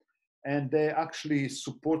today. And they actually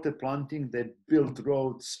supported planting. They built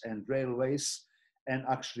roads and railways. And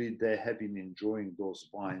actually, they have been enjoying those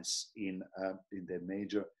wines in the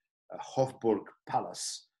major Hofburg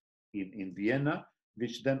Palace in Vienna,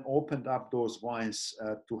 which then opened up those wines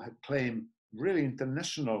to claim really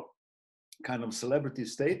international kind of celebrity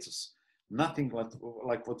status. Nothing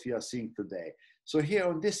like what we are seeing today. So here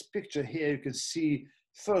on this picture here, you can see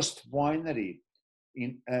first winery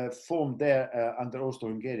formed there under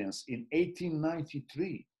Austro-Hungarians in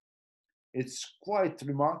 1893. It's quite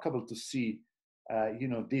remarkable to see, you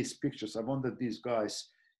know, these pictures. I wonder these guys,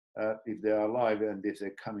 if they are alive and if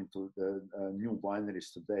they come into the new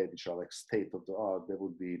wineries today, which are like state of the art, they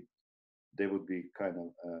would be kind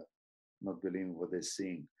of not believing what they're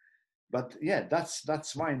seeing. But yeah, that's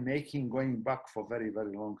winemaking going back for very,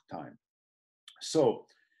 very long time. So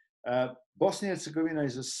Bosnia and Herzegovina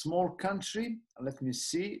is a small country. Let me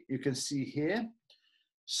see. You can see here.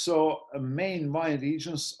 So main wine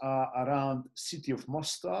regions are around city of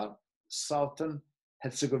Mostar, southern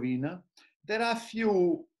Herzegovina. There are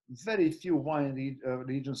very few wine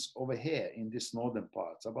regions over here in this northern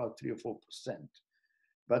parts, about 3 or 4%.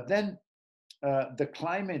 But then the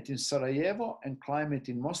climate in Sarajevo and climate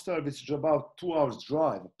in Mostar, which is about 2 hours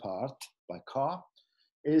drive apart by car,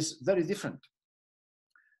 is very different.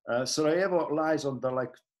 Sarajevo lies on the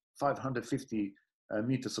like 550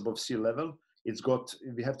 meters above sea level. It's got,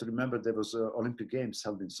 we have to remember there was Olympic Games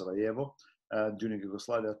held in Sarajevo during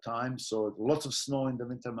Yugoslavia time, so lots of snow in the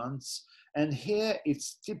winter months. And here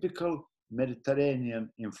it's typical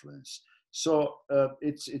Mediterranean influence. So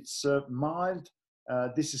it's mild.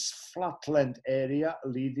 This is flatland area,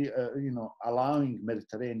 leading, you know, allowing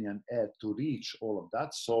Mediterranean air to reach all of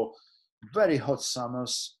that. So very hot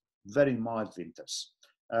summers, very mild winters.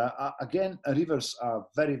 Again, rivers are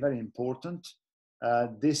very, very important.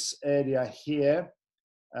 This area here,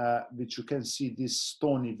 which you can see, these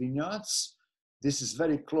stony vineyards, this is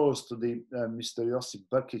very close to the Mr. Josip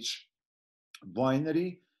Brkić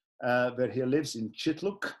winery, where he lives in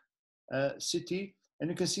Čitluk city. And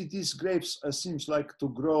you can see these grapes seems like to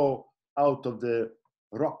grow out of the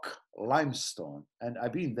rock limestone. And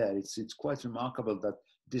I've been there. It's quite remarkable that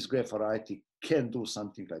this grape variety can do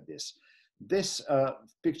something like this. This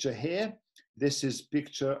picture here, this is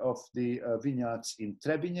picture of the vineyards in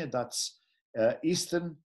Trebinje. That's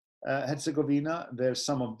eastern Herzegovina, where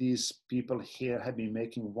some of these people here have been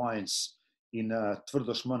making wines in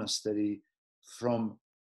Tvrdoš monastery from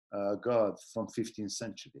 15th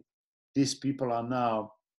century. These people are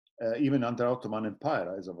now, even under Ottoman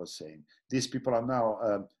Empire, as I was saying, these people are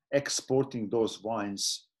now exporting those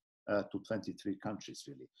wines to 23 countries,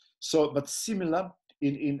 really. So, but similar,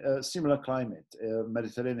 in similar climate,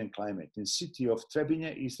 Mediterranean climate. In city of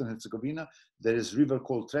Trebinje, Eastern Herzegovina, there is river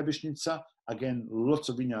called Trebišnica. Again, lots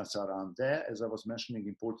of vineyards around there, as I was mentioning,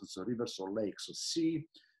 importance of rivers or lakes or sea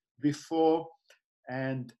before.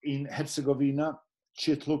 And in Herzegovina,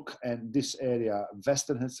 Čitluk and this area,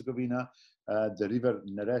 Western Herzegovina, the river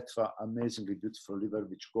Neretva, amazingly beautiful river,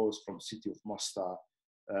 which goes from city of Mostar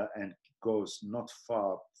and goes not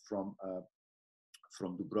far from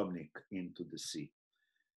Dubrovnik into the sea.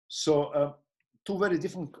 So 2 very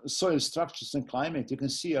different soil structures and climate. You can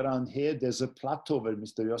see around here, there's a plateau where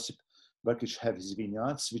Mr. Josip Brkić have his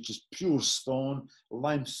vineyards, which is pure stone,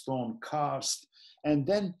 limestone, karst. And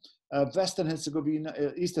then Western Herzegovina,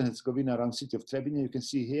 Eastern Herzegovina around city of Trebinje, you can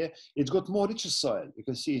see here, it's got more richer soil. You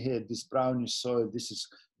can see here, this brownish soil, this is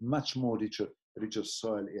much more richer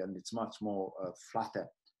soil, and it's much more flatter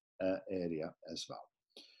area as well.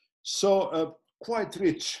 So quite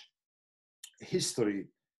rich history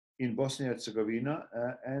in Bosnia and Herzegovina.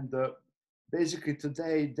 And basically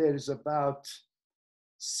today there is about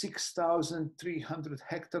 6,300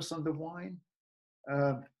 hectares on the vine.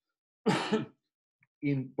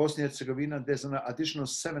 In Bosnia and Herzegovina, there's an additional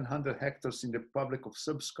 700 hectares in the Republic of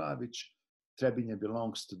Srpska, which Trebinje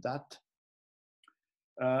belongs to that.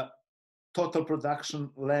 Total production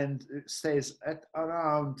land stays at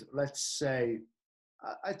around, let's say,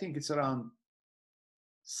 I think it's around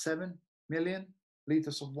 7 million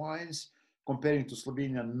liters of wines, comparing to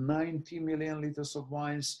Slovenia, 90 million liters of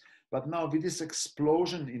wines. But now with this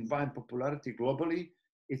explosion in wine popularity globally,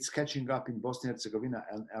 it's catching up in Bosnia and Herzegovina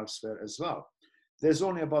and elsewhere as well. There's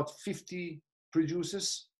only about 50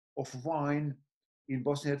 producers of wine in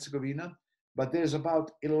Bosnia and Herzegovina, but there's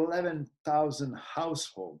about 11,000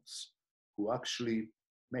 households who actually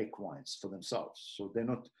make wines for themselves. So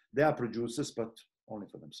they are producers, but only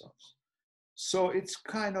for themselves. So it's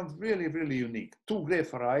kind of really, really unique. Two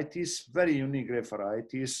grape varieties, very unique grape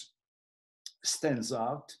varieties, stands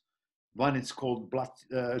out. One is called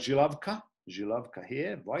Žilavka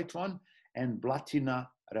here, white one, and Blatina,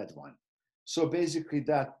 red one. So basically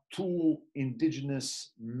that two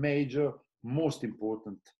indigenous major, most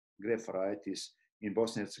important grape varieties in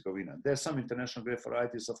Bosnia and Herzegovina. There's some international grape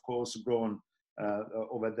varieties, of course, grown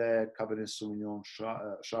over there, Cabernet Sauvignon,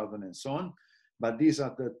 Chardonnay, and so on. But these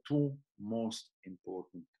are the two most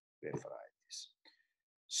important grape varieties.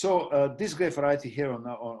 So this grape variety here on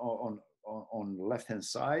the left-hand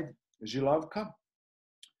side, Žilavka,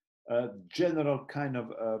 general kind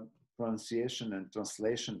of pronunciation and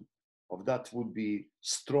translation of that would be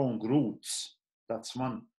strong roots. That's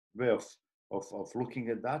one way of looking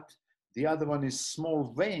at that. The other one is small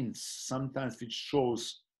veins, sometimes which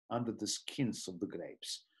shows under the skins of the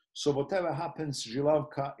grapes. So whatever happens,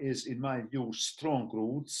 Žilavka is, in my view, strong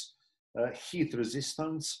roots, heat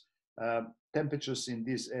resistance. Temperatures in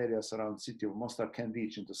these areas around the city of Mostar can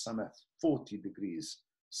reach into summer 40 degrees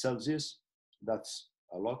Celsius. That's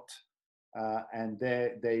a lot. And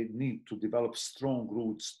they need to develop strong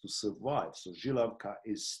roots to survive. So Žilavka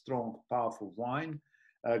is strong, powerful wine,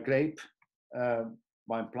 grape,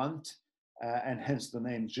 wine plant, and hence the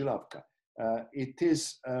name Žilavka. It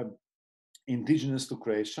is indigenous to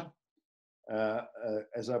Croatia.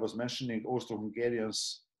 As I was mentioning,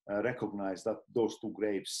 Austro-Hungarians recognized that those two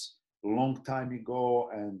grapes a long time ago,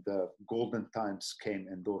 and golden times came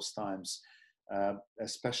in those times,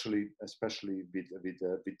 especially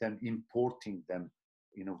with them importing them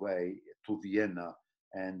in a way to Vienna.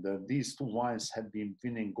 And these two wines had been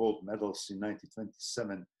winning gold medals in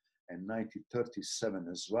 1927 and 1937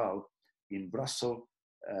 as well, in Brussels,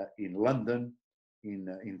 in London,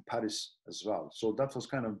 in Paris as well. So that was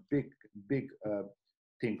kind of big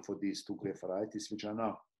thing for these two grape varieties, which are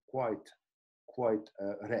now quite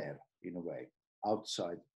rare in a way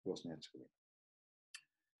outside Bosnia and Herzegovina.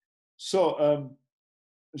 So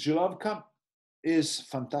Žilavka is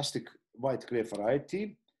fantastic white grape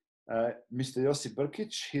variety. Mr. Josip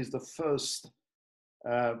Brkić, he's the first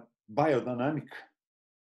biodynamic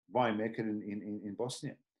winemaker in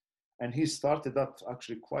Bosnia. And he started that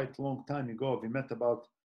actually quite a long time ago. We met about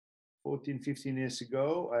 14, 15 years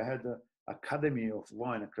ago. I had an Academy of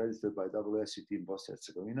Wine accredited by dipWSET in Bosnia and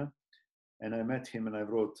Herzegovina. And I met him and I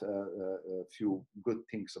wrote a few good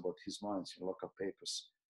things about his wines in local papers.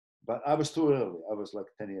 But I was too early. I was like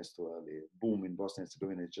 10 years too early. Boom in Bosnia and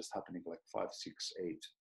Herzegovina is just happening like 5, 6, 8,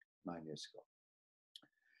 9 years ago.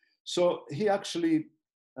 So he actually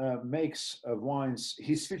makes wines.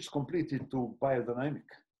 He switched completely to biodynamic,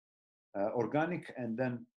 organic and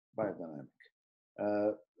then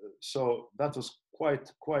biodynamic. So that was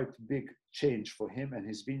quite big change for him and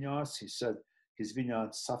his vineyards. He said his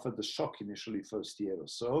vineyards suffered the shock initially first year or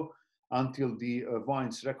so, until the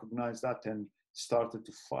vines recognized that and started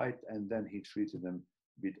to fight, and then he treated them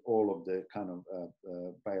with all of the kind of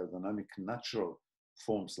biodynamic natural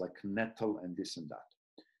forms like nettle and this and that.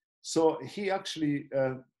 So he actually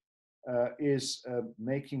is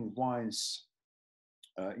making wines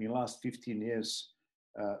in the last 15 years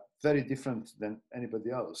very different than anybody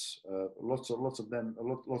else. Lots of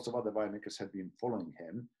other winemakers have been following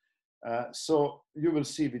him. So you will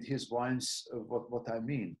see with his wines what I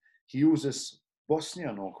mean. He uses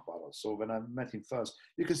Bosnian oak barrels. So when I met him first,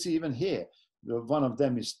 you can see even here, one of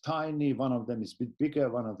them is tiny, one of them is a bit bigger,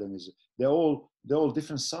 one of them is, they're all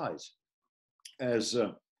different size, as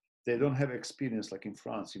they don't have experience like in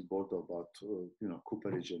France, in Bordeaux, about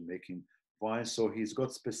cooperage and making wine. So he's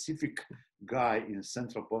got specific guy in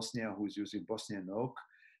central Bosnia who's using Bosnian oak,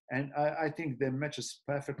 and I think they matches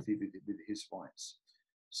perfectly with his wines.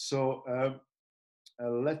 So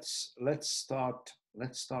let's start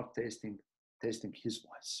tasting his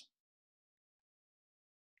wines.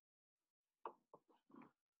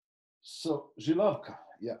 So Žilavka,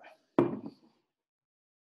 yeah.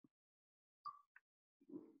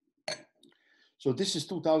 So this is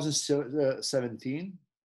 2017.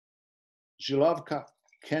 Žilavka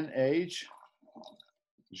can age.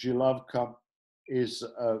 Žilavka is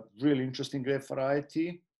a really interesting grape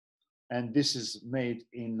variety, and this is made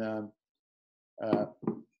in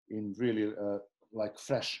really like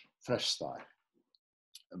fresh style.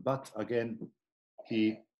 But again,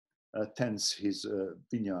 he tends his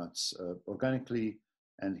vineyards organically,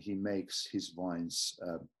 and he makes his wines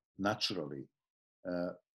naturally.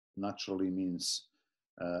 Naturally means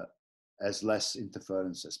as less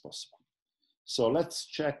interference as possible. So let's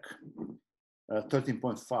check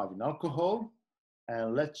 13.5 in alcohol,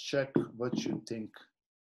 and let's check what you think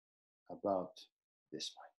about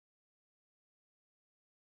this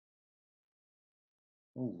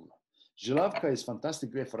wine. Ooh. Žilavka is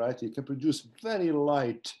fantastic grape variety. It can produce very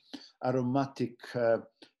light, aromatic,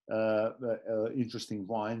 interesting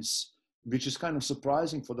wines, which is kind of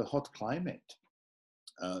surprising for the hot climate.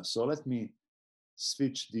 So let me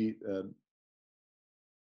switch the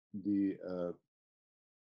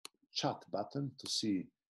chat button to see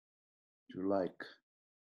if you like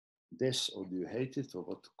this or do you hate it, or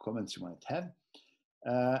what comments you might have.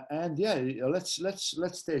 And yeah, let's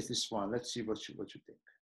taste this one. Let's see what you think.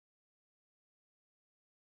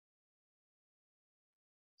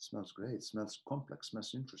 It smells great. It smells complex.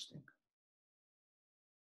 Smells interesting.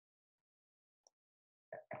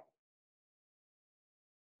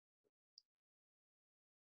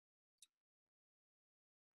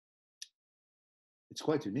 It's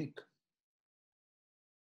quite unique.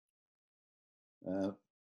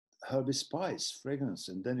 Herby spice, fragrance,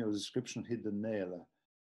 and then your description hit the nail.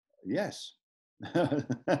 Yes.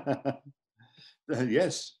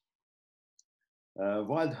 Yes.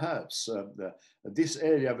 Wild herbs. This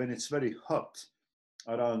area, when it's very hot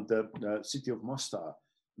around the city of Mostar,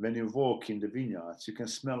 when you walk in the vineyards, you can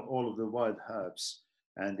smell all of the wild herbs,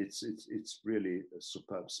 and it's really a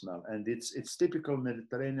superb smell. And it's typical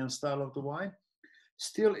Mediterranean style of the wine.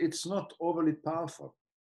 Still, it's not overly powerful.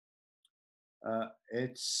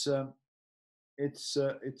 It's kind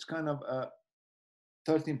of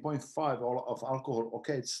 13.5 of alcohol.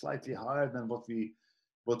 Okay, it's slightly higher than what we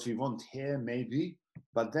want here, maybe,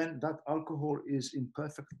 but then that alcohol is in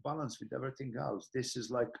perfect balance with everything else. This is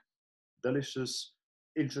like delicious,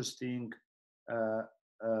 interesting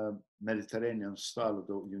Mediterranean style of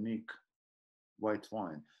the unique white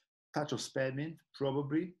wine. Touch of spearmint,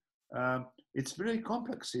 probably. It's really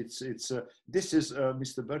complex. This is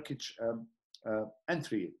Mr. Brkic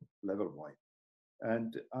entry level wine,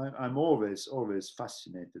 and I'm always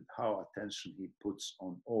fascinated how attention he puts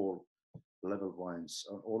on all level wines,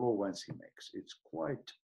 on all wines he makes. It's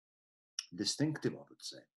quite distinctive, I would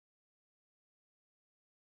say.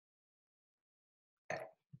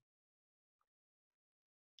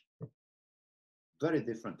 Very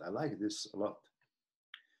different. I like this a lot.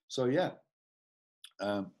 So yeah,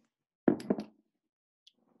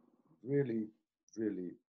 really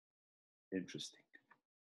interesting.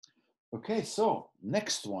 Okay, so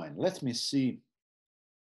next wine. Let me see.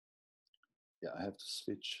 Yeah, I have to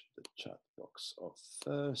switch the chat box off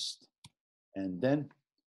first, and then.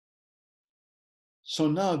 So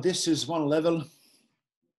now this is one level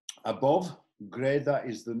above. Greda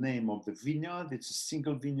is the name of the vineyard. It's a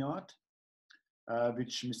single vineyard,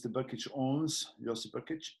 which Mr. Brkic owns, Josip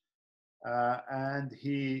Brkic. And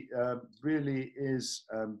he really is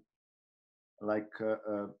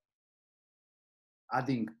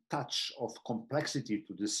adding touch of complexity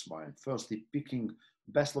to this wine. Firstly, picking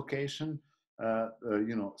best location,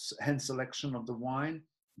 hand selection of the wine,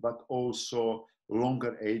 but also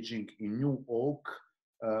longer aging in new oak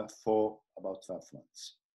for about 12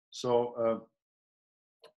 months. So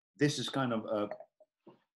this is kind of,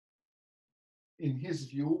 in his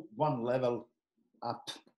view, one level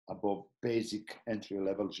up above basic entry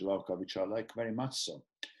level Žilavka, which I like very much so.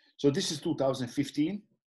 So this is 2015.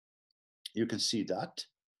 You can see that.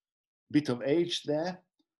 Bit of age there.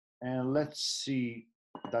 And let's see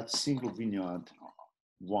that single vineyard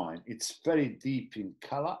wine. It's very deep in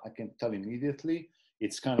color, I can tell immediately.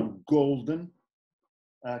 It's kind of golden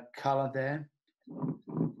color there.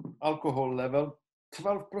 Alcohol level,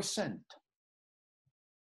 12%.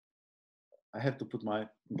 I have to put my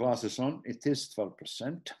glasses on. It is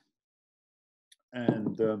 12%.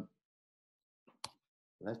 And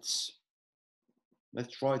let's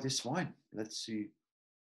try this wine. Let's see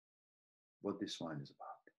what this wine is about.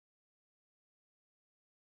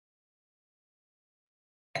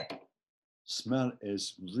 Smell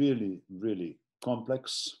is really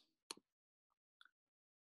complex.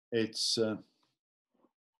 It's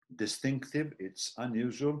distinctive, it's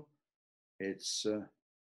unusual, it's God.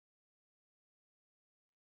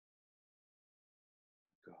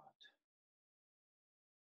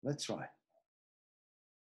 Let's try.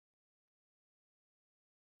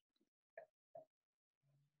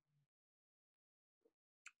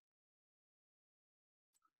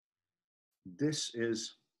 This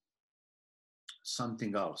is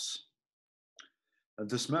something else.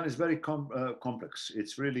 The smell is very complex.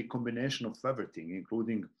 It's really a combination of everything,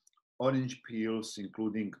 including orange peels,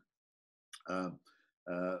 including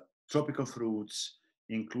tropical fruits,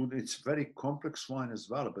 it's very complex wine as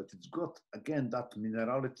well, but it's got, again, that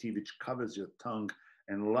minerality which covers your tongue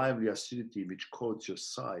and lively acidity which coats your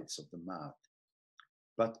sides of the mouth.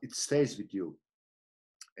 But it stays with you.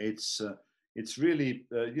 It's really,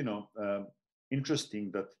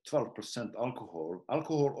 interesting that 12%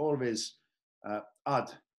 alcohol always add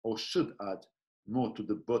or should add more to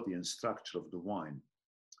the body and structure of the wine.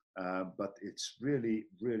 But it's really,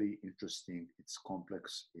 really interesting. It's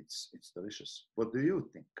complex. It's delicious. What do you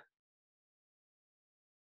think?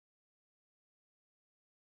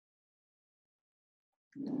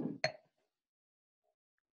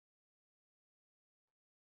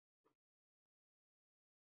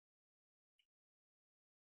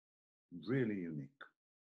 Really unique.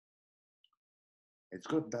 It's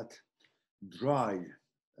got that dry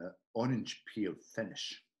orange peel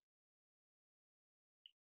finish.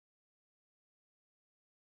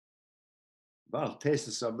 Well,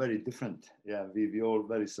 tastes are very different. Yeah, we all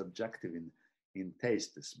very subjective in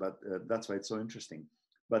tastes, but that's why it's so interesting.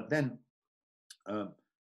 But then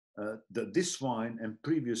this wine and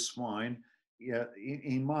previous wine,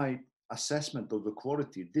 in my assessment of the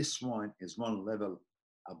quality, this wine is one level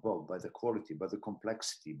above by the quality, by the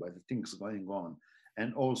complexity, by the things going on,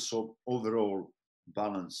 and also overall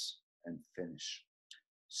balance and finish.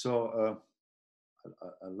 So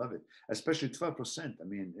I love it, especially 12%. I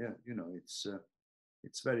mean, yeah,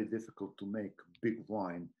 it's very difficult to make big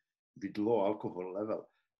wine with low alcohol level.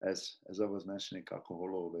 As I was mentioning,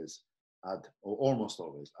 alcohol always add, or almost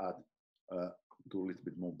always add, to a little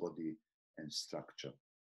bit more body and structure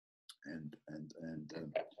and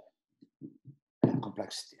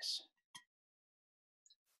complexities.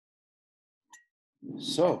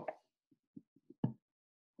 So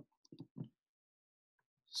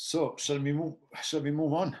shall we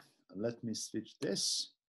move on? Let me switch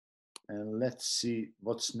this and let's see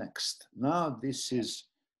what's next. Now this is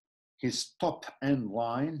his top end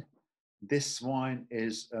wine. This wine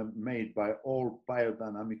is made by all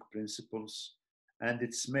biodynamic principles, and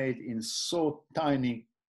it's made in so tiny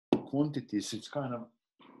quantities. It's kind of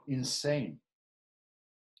insane.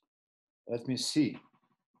 Let me see.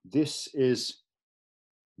 This is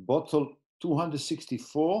bottle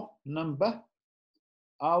 264 number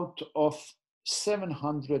out of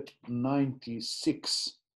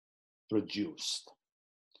 796 produced.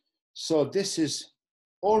 So this is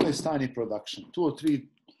always tiny production, 2 or 3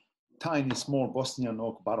 tiny small Bosnian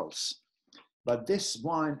oak barrels. But this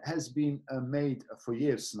wine has been made for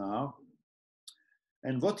years now.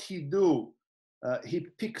 And what he do, he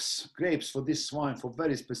picks grapes for this wine for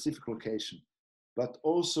very specific location. But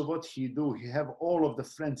also what he do, he have all of the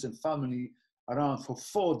friends and family around for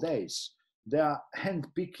 4 days. They are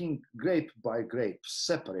hand picking grape by grape,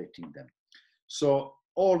 separating them. So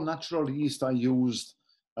all natural yeast are used.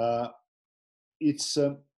 It's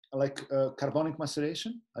like carbonic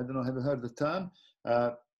maceration. I don't know, have you heard the term?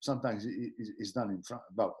 Sometimes it's done in France,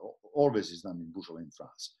 well, always is done in Beaujolais in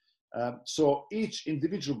France. So each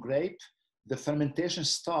individual grape, the fermentation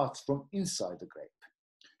starts from inside the grape.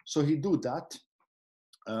 So he do that,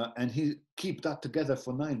 and he keep that together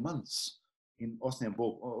for 9 months in Bosnian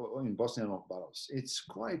oak barrels. It's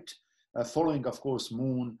quite following, of course,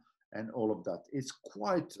 moon and all of that. It's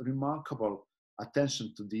quite remarkable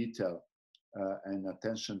attention to detail and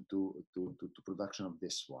attention to production of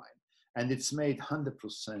this wine. And it's made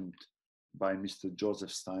 100% by Mr.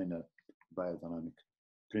 Joseph Steiner biodynamic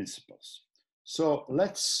principles. So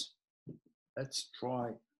let's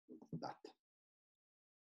try that.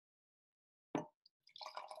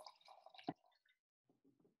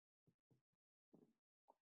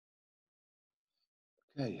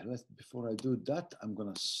 Okay, before I do that, I'm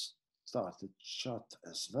gonna start the chart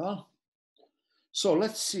as well. So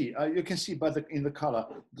let's see, you can see in the color,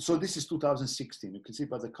 so this is 2016, you can see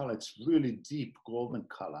by the color, it's really deep golden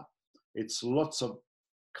color. It's lots of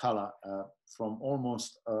color from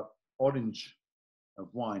almost orange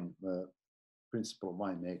wine, principle of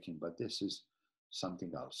winemaking, but this is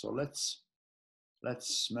something else. So let's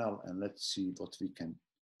smell and let's see what we can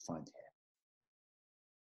find here.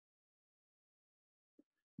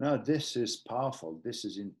 Now this is powerful, this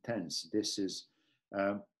is intense, this is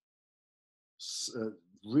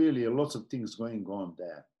really a lot of things going on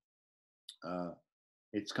there.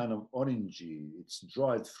 It's kind of orangey, it's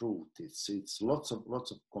dried fruit, it's lots of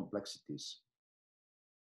complexities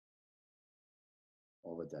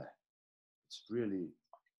over there. It's really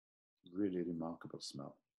remarkable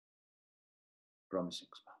smell, promising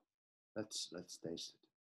smell. Let's taste it.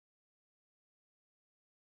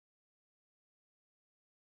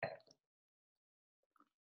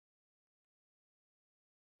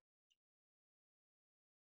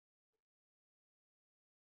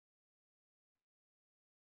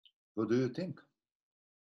 What do you think?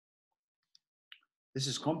 This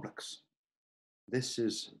is complex. This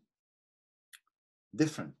is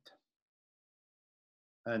different.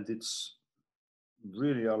 And it's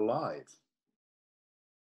really alive.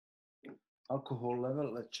 Alcohol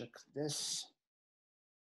level, let's check this,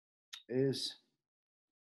 is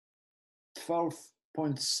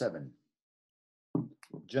 12.7.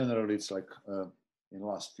 Generally, it's like in the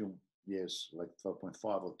last few years, like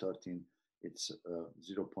 12.5 or 13, it's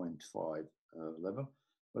 0.5 level.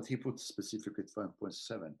 But he put specifically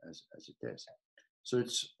 12.7 as it is. So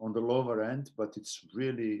it's on the lower end, but it's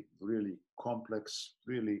really complex,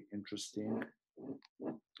 really interesting.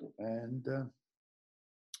 And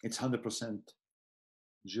it's 100%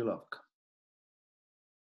 Žilavka.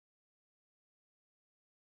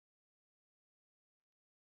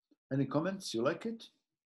 Any comments? You like it?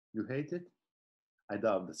 You hate it? I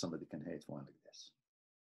doubt that somebody can hate one like this.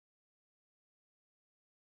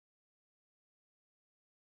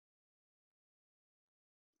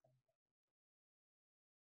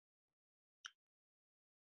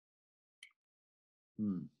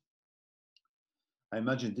 I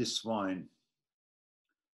imagine this wine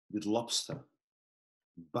with lobster,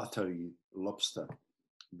 buttery lobster,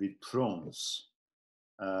 with prawns,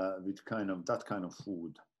 with that kind of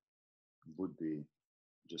food would be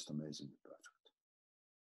just amazingly perfect.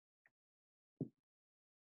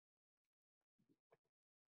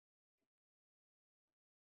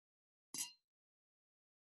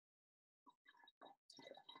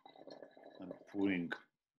 I'm pouring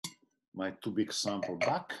my too big sample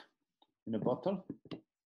back in a bottle.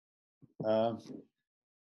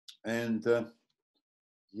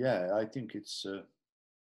 Yeah, I think it's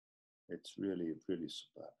really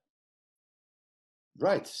superb.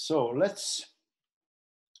 Right, so let's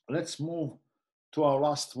move to our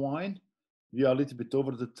last wine. We are a little bit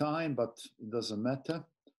over the time, but it doesn't matter,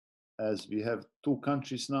 as we have 2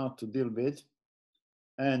 countries now to deal with.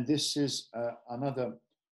 And this is another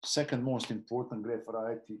second most important grape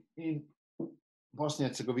variety in Bosnia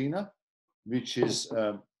and Herzegovina, which is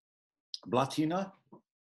Blatina.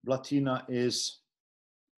 Blatina is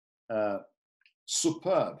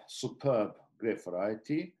superb grape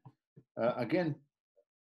variety. Again,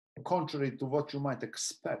 contrary to what you might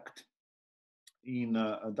expect in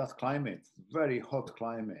that climate, very hot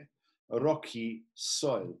climate, rocky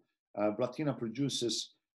soil, Blatina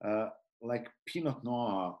produces like Pinot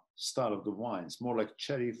Noir style of the wines, more like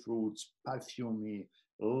cherry fruits, perfumey,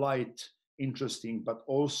 light, interesting, but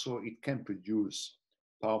also it can produce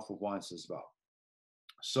powerful wines as well.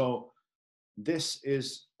 So this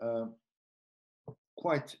is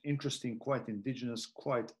quite interesting, quite indigenous,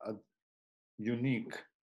 quite a unique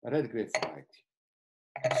red grape variety.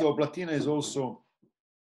 So Blatina is also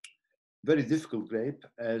very difficult grape,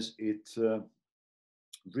 as it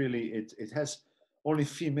has only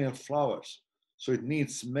female flowers, so it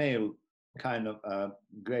needs male kind of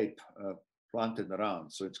grape planted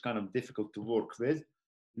around. So it's kind of difficult to work with.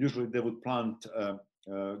 Usually they would plant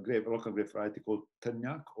local grape variety called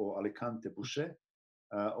Trnjak or Alicante Boucher,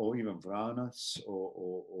 or even Vranas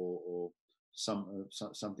or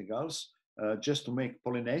something else, just to make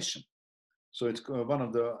pollination. So it's one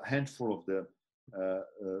of the handful of the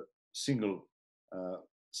single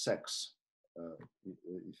sex, if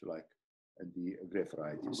you like, the grape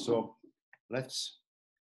variety. So let's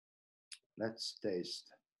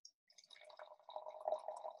taste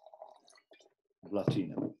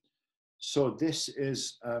Blatina. So this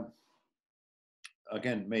is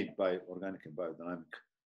again made by organic and biodynamic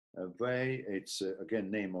way. It's again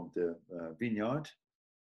name of the vineyard,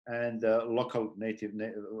 and local native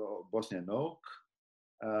Bosnian oak,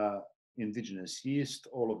 indigenous yeast,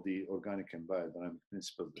 all of the organic and biodynamic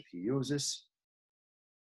principles that he uses.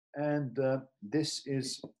 And this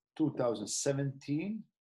is 2017,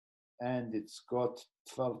 and it's got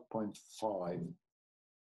 12.5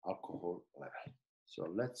 alcohol level. So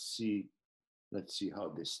let's see how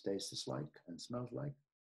this tastes like and smells like.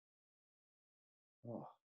 Oh,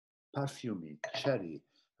 perfumey, cherry,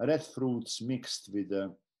 red fruits mixed with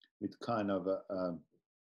with kind of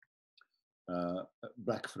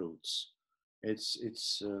black fruits.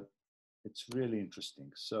 It's really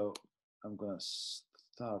interesting. So I'm gonna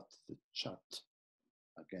start the chat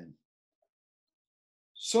again.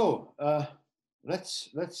 So let's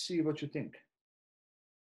see what you think.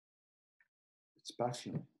 It's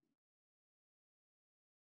perfume.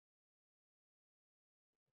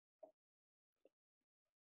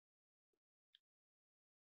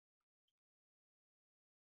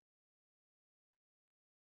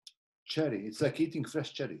 Cherry. It's like eating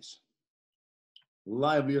fresh cherries.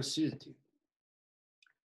 Lively acidity.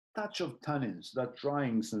 Touch of tannins, that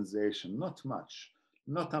drying sensation, not much,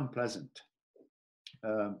 not unpleasant.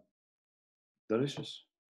 Delicious.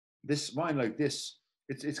 This wine like this,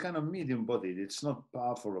 it's kind of medium bodied. It's not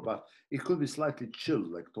powerful, but it could be slightly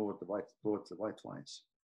chilled, like towards the white wines,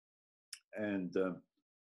 and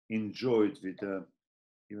enjoyed with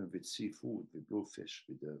even with seafood, with bluefish,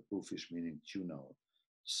 with bluefish meaning tuna or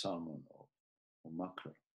salmon or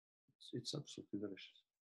mackerel. It's absolutely delicious.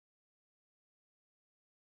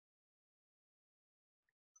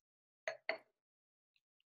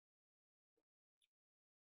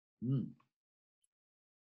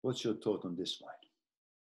 What's your thought on this wine?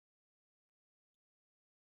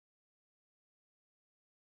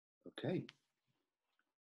 Okay.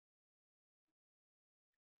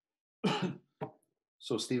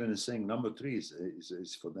 So Stephen is saying number 3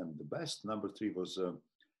 is for them the best. Number 3 was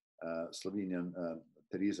Slovenian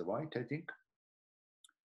Teresa White, I think.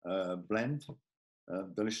 Blend,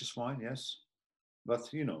 delicious wine, yes.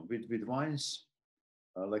 But you know, with wines,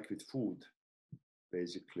 like with food,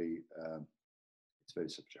 basically, it's very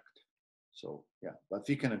subjective. So yeah, but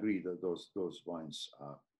we can agree that those wines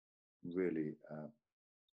are really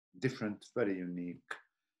different, very unique,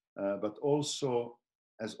 but also,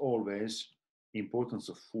 as always, importance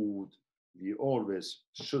of food. We always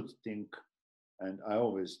should think, and I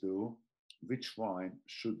always do, which wine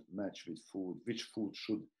should match with food, which food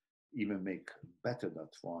should even make better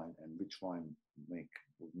that wine, and which wine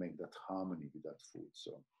would make that harmony with that food.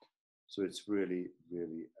 So it's really,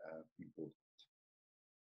 really important.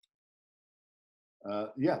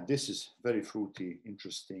 Yeah, this is very fruity,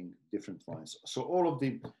 interesting, different wines. So all of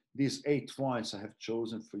these 8 wines I have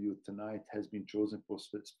chosen for you tonight has been chosen for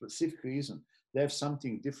a specific reason. They have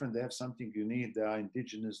something different, they have something unique, they are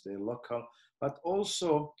indigenous, they're local, but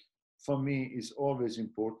also for me is always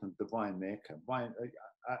important the winemaker.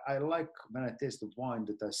 I like when I taste the wine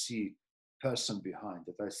that I see person behind,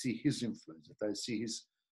 that I see his influence, that I see his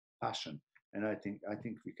passion, and I think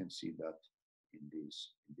we can see that in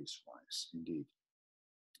these wines, indeed.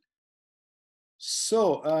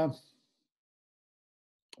 So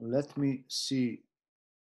let me see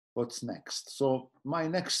what's next. So my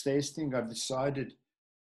next tasting, I've decided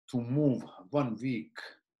to move 1 week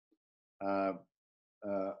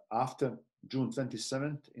after June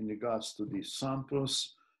 27th in regards to the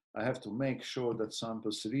samples. I have to make sure that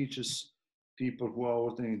samples reaches people who are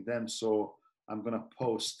ordering them. So I'm going to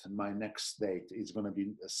post my next date. It's going to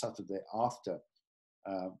be a Saturday after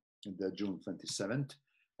the June 27th.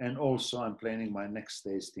 And also I'm planning my next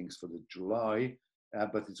tastings for the July,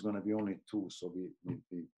 but it's going to be only 2. So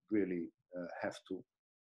we really have to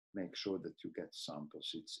make sure that you get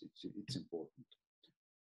samples. It's important.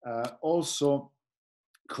 Also,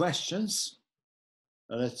 questions.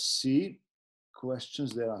 Let's see.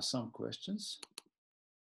 Questions. There are some questions.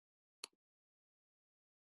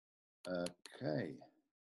 Okay.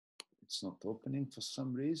 It's not opening for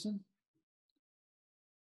some reason.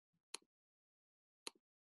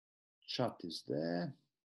 Chat is there.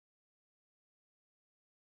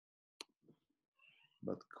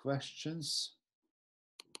 But questions.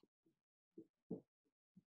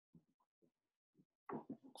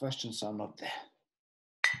 Questions are not there.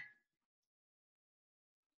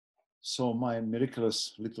 So my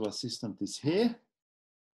miraculous little assistant is here.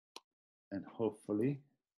 And hopefully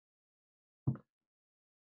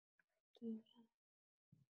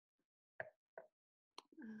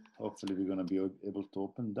we're going to be able to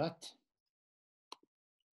open that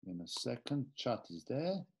in a second. Chat is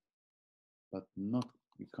there, but not,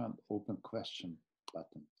 we can't open question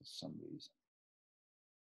button for some reason.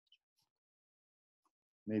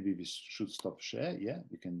 Maybe we should stop share. Yeah,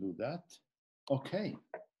 we can do that. Okay.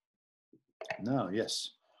 Now,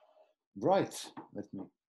 yes. Right. Let me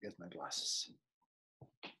get my glasses.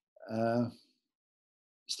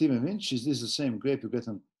 Stephen Winch, is this the same grape you get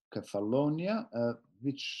in Kefalonia?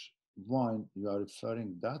 Which wine you are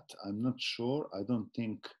referring that? I'm not sure. I don't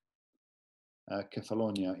think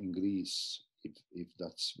Kefalonia in Greece, if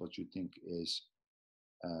that's what you think, is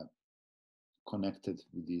connected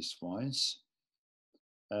with these wines.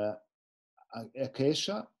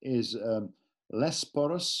 Acacia is less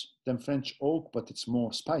porous than French oak, but it's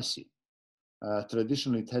more spicy.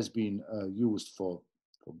 Traditionally, it has been used for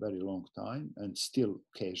a very long time, and still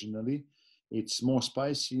occasionally. It's more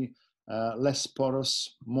spicy, less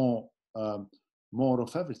porous, more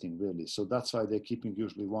of everything, really. So that's why they're keeping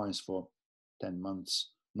usually wines for 10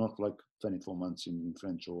 months, not like 24 months in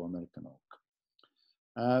French or American oak.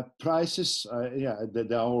 Prices, yeah,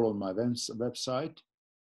 they're all on my website.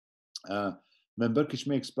 When Berkic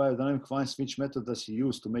makes biodynamic wines, which method does he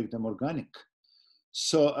use to make them organic?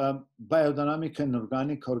 So biodynamic and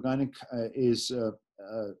organic. Organic is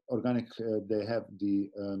organic. They have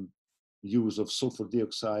the use of sulfur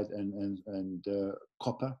dioxide and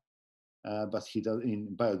copper, but he does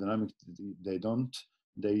in biodynamic. They don't.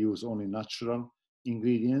 They use only natural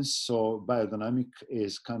ingredients. So biodynamic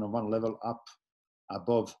is kind of one level up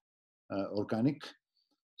above organic.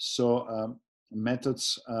 So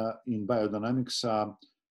methods in biodynamics are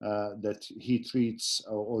that he treats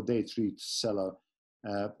or they treat cellar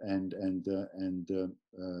and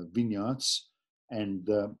vineyards and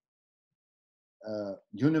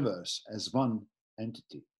universe as one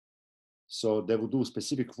entity. So they will do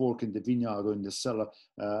specific work in the vineyard or in the cellar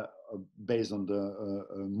based on the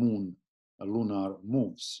moon, lunar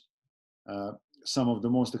moves. Some of the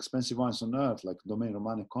most expensive wines on earth, like Domaine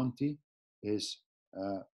Romane Conti, is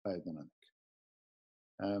biodynamic.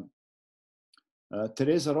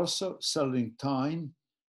 Teresa Rosso, Selling Time.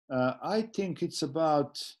 I think it's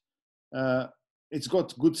about, it's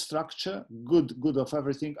got good structure, good of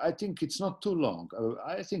everything. I think it's not too long.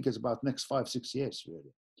 I think it's about next 5-6 years,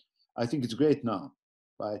 really. I think it's great now,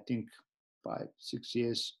 but I think 5-6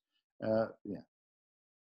 years, yeah.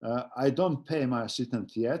 I don't pay my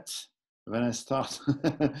assistant yet. When I start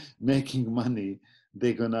making money,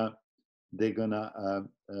 they're gonna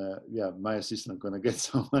yeah, my assistant gonna get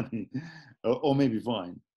some money, or maybe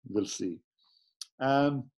fine. We'll see.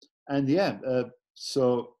 And yeah,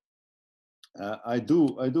 so I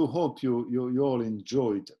do hope you all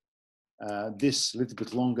enjoyed this a little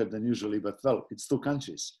bit longer than usually, but well, it's 2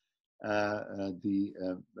 countries. The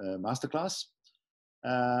masterclass.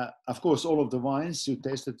 Of course, all of the wines you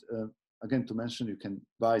tasted. Again, to mention, you can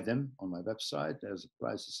buy them on my website. There's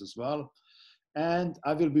prices as well. And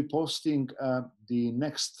I will be posting the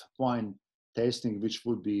next wine tasting, which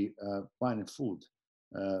would be wine and food,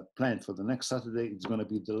 planned for the next Saturday. It's going to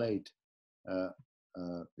be delayed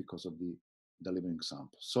because of the delivering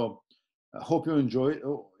sample. So I hope you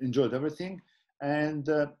enjoyed everything, and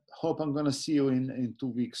hope I'm going to see you in 2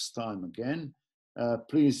 weeks' time again.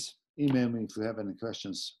 Please email me if you have any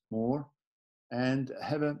questions more, and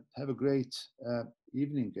have a great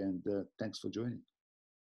evening, and thanks for joining.